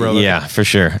low, brother. Yeah, for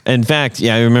sure. In fact,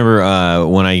 I remember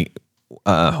when I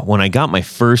got my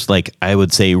first, like I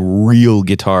would say, real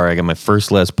guitar. I got my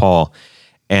first Les Paul,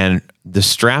 and the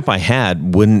strap I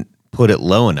had wouldn't put it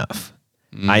low enough.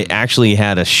 I actually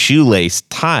had a shoelace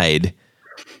tied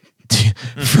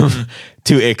to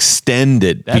extend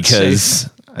it because.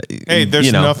 Hey,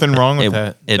 there's nothing wrong with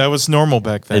that. That was normal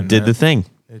back then. It did the thing.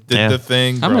 It did the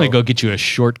thing. I'm going to go get you a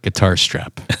short guitar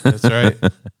strap. That's right.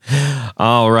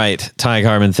 All right, Ty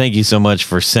Harmon, thank you so much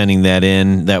for sending that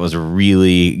in. That was a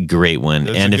really great one.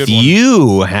 That's and a if good one.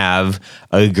 you have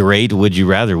a great would you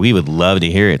rather, we would love to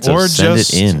hear it. So Or send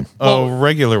just it in. a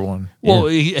regular one. Well,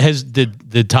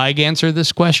 did Tig answer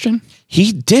this question?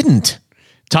 He didn't.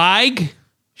 Tig,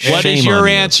 what is Shame your on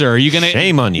you. answer? Are you gonna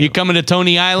Shame on you. You coming to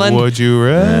Tony Island? Would you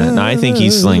rather? I think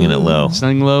he's slinging it low.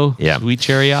 Something low? Yeah. Sweet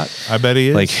chariot. I bet he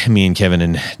is. Like me and Kevin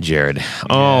and Jared.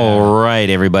 All right,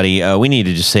 everybody. We need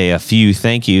to just say a few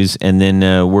thank yous, and then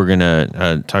we're going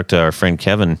to talk to our friend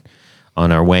Kevin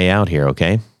on our way out here,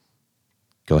 okay?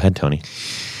 Go ahead, Tony.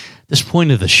 This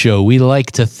point of the show, we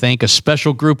like to thank a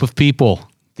special group of people.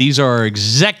 These are our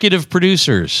executive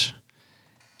producers.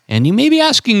 And you may be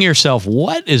asking yourself,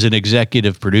 what is an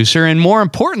executive producer? And more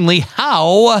importantly,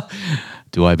 how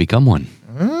do I become one?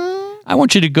 I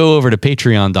want you to go over to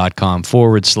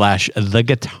patreon.com/the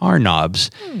guitar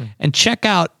knobs and check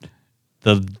out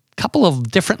the couple of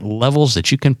different levels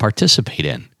that you can participate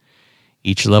in.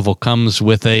 Each level comes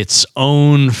with its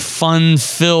own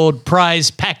fun-filled prize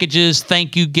packages,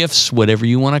 thank you gifts, whatever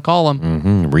you want to call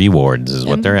them. Rewards is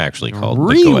what they're actually called.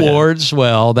 but go ahead. Rewards,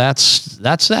 well, that's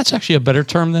actually a better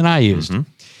term than I used.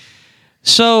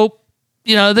 So,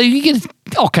 you get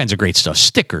all kinds of great stuff.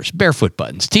 Stickers, barefoot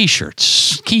buttons,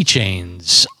 T-shirts,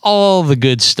 keychains, all the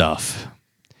good stuff.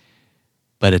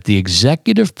 But at the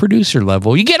executive producer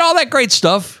level, you get all that great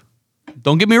stuff.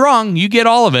 Don't get me wrong, you get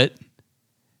all of it.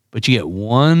 But you get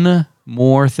one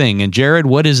more thing. And Jared,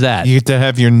 what is that? You get to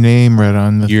have your name read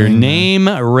on the Your thing, name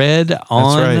read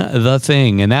on right. the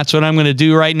thing. And that's what I'm going to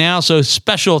do right now. So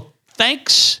special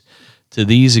thanks to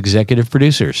these executive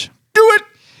producers. Do it.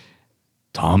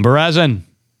 Tom Barazin,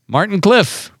 Martin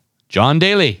Cliff, John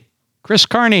Daly, Chris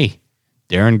Carney,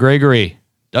 Darren Gregory,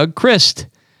 Doug Christ,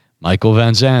 Michael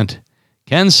Van Zandt,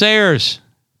 Ken Sayers,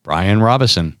 Brian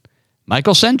Robison,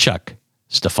 Michael Senchuk,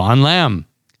 Stefan Lamb,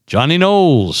 Johnny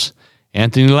Knowles,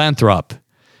 Anthony Lathrop,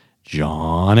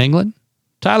 John England,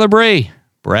 Tyler Bray,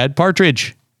 Brad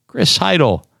Partridge, Chris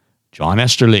Heidel, John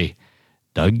Esterly,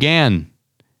 Doug Gann,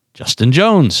 Justin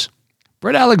Jones,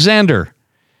 Brett Alexander,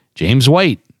 James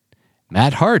White,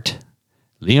 Matt Hart,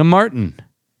 Liam Martin,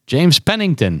 James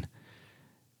Pennington,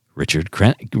 Richard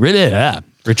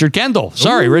Kendall.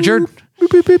 Sorry, Richard.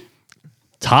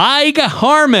 Tyga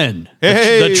Harmon,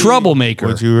 the troublemaker.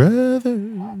 Would you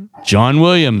rather? John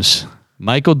Williams,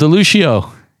 Michael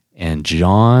DeLucio, and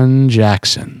John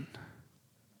Jackson.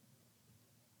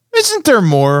 Isn't there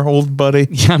more, old buddy?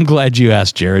 I'm glad you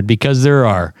asked, Jared, because there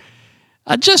are.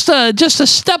 Just a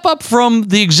step up from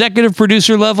the executive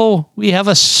producer level, we have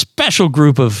a special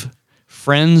group of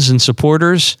friends and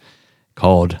supporters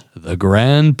called the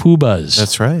Grand Poobahs.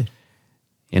 That's right.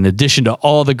 In addition to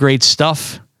all the great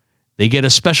stuff, they get a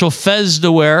special fez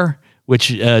to wear,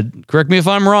 which, correct me if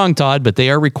I'm wrong, Todd, but they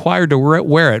are required to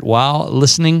wear it while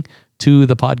listening to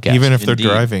the podcast. Even if they're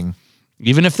driving.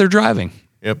 Even if they're driving.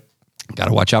 Yep. Got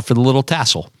to watch out for the little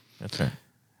tassel. That's right.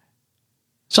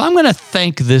 So I'm going to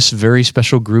thank this very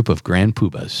special group of Grand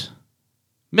Poobahs.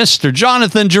 Mr.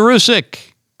 Jonathan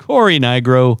Jerusik, Corey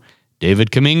Nigro, David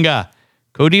Kaminga,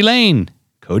 Cody Lane,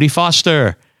 Cody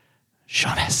Foster,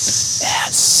 Sean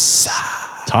S.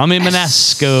 Tommy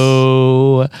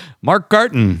Manasco, Mark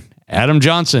Garton, Adam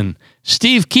Johnson,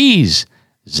 Steve Keys,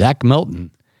 Zach Melton,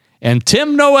 and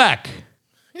Tim Nowak.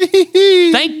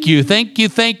 Thank you.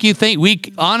 We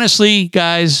honestly,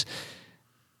 guys,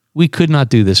 we could not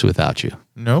do this without you.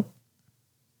 Nope.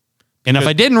 And if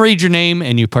I didn't read your name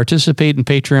and you participate in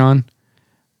Patreon,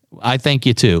 I thank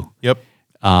you too. Yep.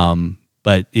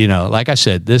 But you know, like I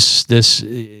said, this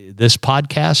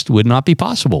podcast would not be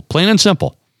possible. Plain and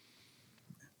simple.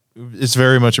 It's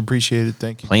very much appreciated.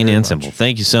 Thank you. Plain and simple.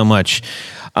 Thank you so much.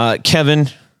 Kevin,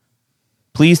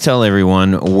 please tell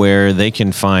everyone where they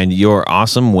can find your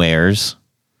awesome wares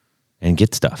and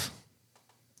get stuff.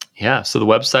 Yeah, so the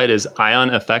website is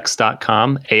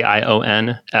aionfx.com,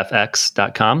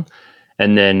 AIONFX.com.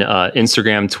 And then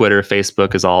Instagram, Twitter,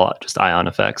 Facebook is all just Aion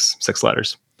FX, 6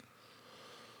 letters.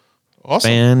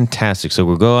 Awesome. Fantastic. So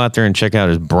we'll go out there and check out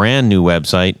his brand new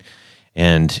website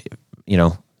and, you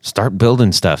know, start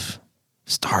building stuff.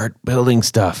 Start building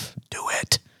stuff. Do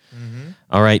it. Mm-hmm.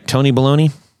 All right, Tony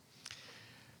Baloney.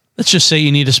 Let's just say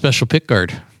you need a special pick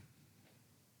guard.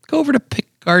 Go over to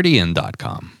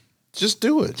pickguardian.com. Just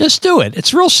do it. Just do it.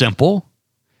 It's real simple.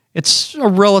 It's a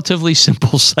relatively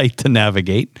simple site to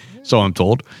navigate, so I'm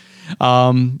told.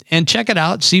 And check it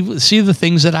out. See the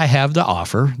things that I have to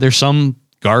offer. There's some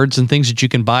guards and things that you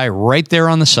can buy right there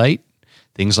on the site.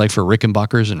 Things like for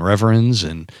Rickenbackers and Reverends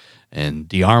and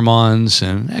D'Armands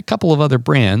and a couple of other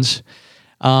brands.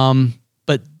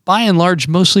 But by and large,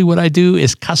 mostly what I do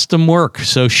is custom work.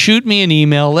 So shoot me an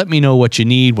email. Let me know what you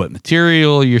need, what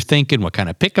material you're thinking, what kind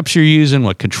of pickups you're using,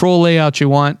 what control layout you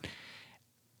want.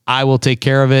 I will take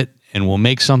care of it, and we'll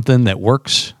make something that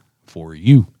works for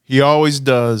you. He always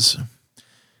does.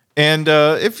 And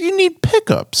if you need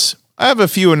pickups, I have a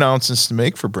few announcements to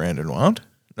make for Brandon Wound.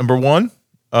 Number one,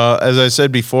 as I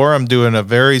said before, I'm doing a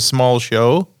very small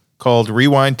show called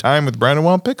Rewind Time with Brandon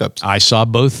Wound Pickups. I saw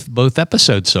both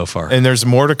episodes so far. And there's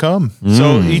more to come.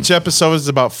 So each episode is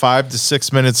about 5 to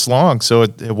 6 minutes long, so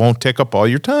it won't take up all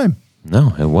your time.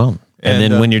 No, it won't. And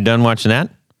then when you're done watching that,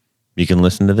 you can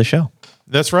listen to the show.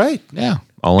 That's right. Yeah.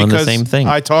 All on the same thing.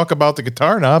 I talk about the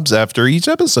guitar knobs after each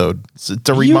episode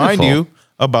to remind you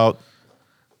about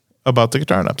the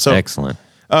guitar knobs. So excellent.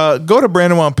 Go to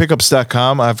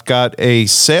BrandonWoundPickups.com. I've got a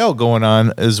sale going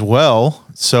on as well.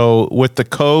 So with the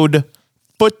code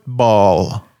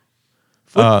football,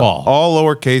 all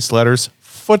lowercase letters,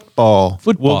 football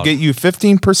will get you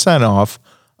 15% off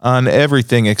on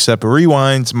everything except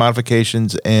rewinds,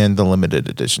 modifications, and the limited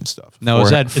edition stuff. Now,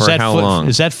 is that how long?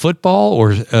 Is that football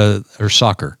or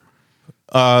soccer?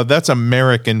 That's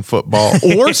American football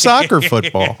or soccer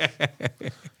football,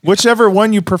 whichever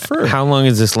one you prefer. How long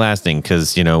is this lasting?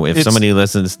 Because if somebody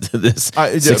listens to this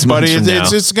 6 months from now,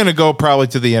 it's going to go probably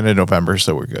to the end of November,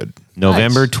 so we're good.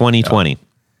 November 2020.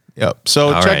 Yep.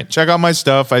 So check out my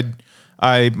stuff.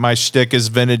 My shtick is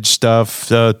vintage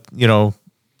stuff.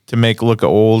 To make look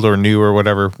old or new or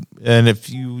whatever. And if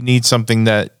you need something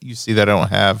that you see that I don't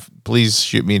have, please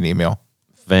shoot me an email.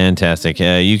 Fantastic.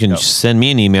 You can send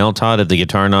me an email,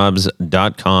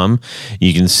 todd@theguitarknobs.com.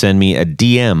 You can send me a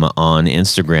DM on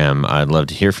Instagram. I'd love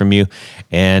to hear from you.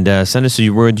 And send us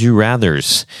your Would You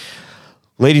Rathers.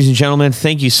 Ladies and gentlemen,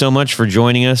 thank you so much for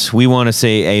joining us. We want to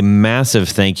say a massive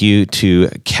thank you to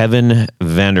Kevin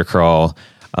Vanderkraal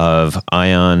of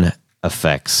Aion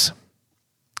FX.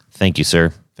 Thank you,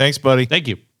 sir. Thanks, buddy. Thank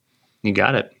you. You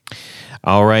got it.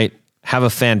 All right. Have a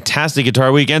fantastic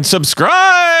guitar week and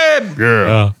subscribe.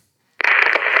 Yeah.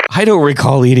 I don't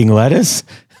recall eating lettuce.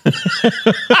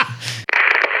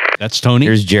 That's Tony.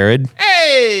 Here's Jared.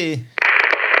 Hey!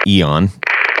 Eon.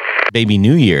 Baby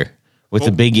New Year with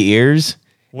the big ears.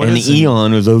 What and is it?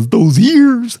 Eon was those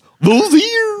ears. Those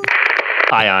ears.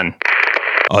 Aion.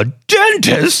 A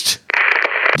dentist.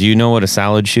 Do you know what a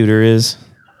salad shooter is?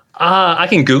 I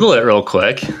can Google it real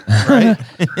quick Right?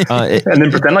 and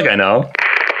then pretend like I know.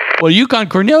 Well, Yukon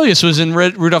Cornelius was in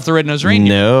Rudolph the Red-Nosed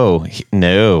Reindeer.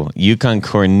 No. Yukon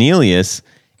Cornelius.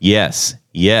 Yes.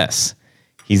 He's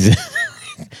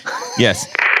yes.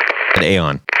 At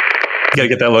Aion. You gotta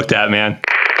get that looked at, man.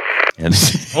 And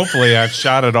Hopefully, I've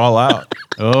shot it all out.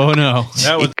 Oh, no.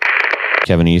 That was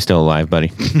Kevin, are you still alive,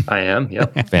 buddy? I am.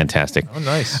 Yep. Fantastic.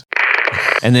 nice.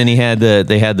 And then they had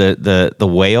the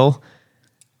whale,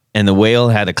 and the whale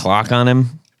had a clock on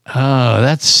him. Oh,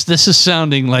 this is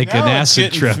sounding like an Now it's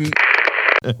acid getting trip.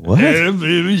 What?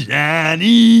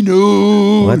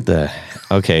 What the?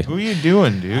 Okay, Who are you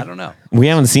doing, dude? I don't know. we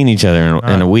haven't seen each other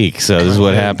in a week, so this is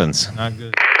what happens. Not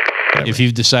good. If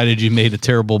you've decided you made a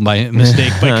terrible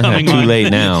mistake by coming Too on. late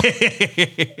now.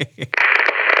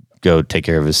 Go take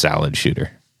care of his salad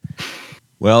shooter.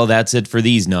 Well, that's it for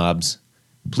these knobs.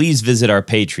 Please visit our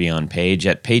Patreon page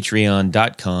at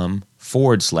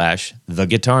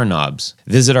patreon.com/theguitarknobs.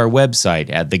 Visit our website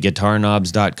at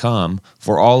theguitarknobs.com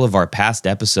for all of our past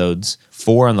episodes,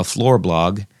 4 on the Floor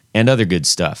blog, and other good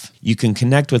stuff. You can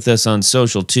connect with us on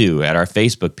social too at our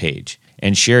Facebook page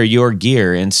and share your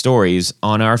gear and stories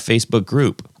on our Facebook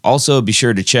group. Also, be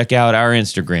sure to check out our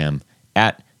Instagram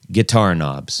at Guitar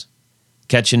Knobs.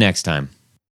 Catch you next time.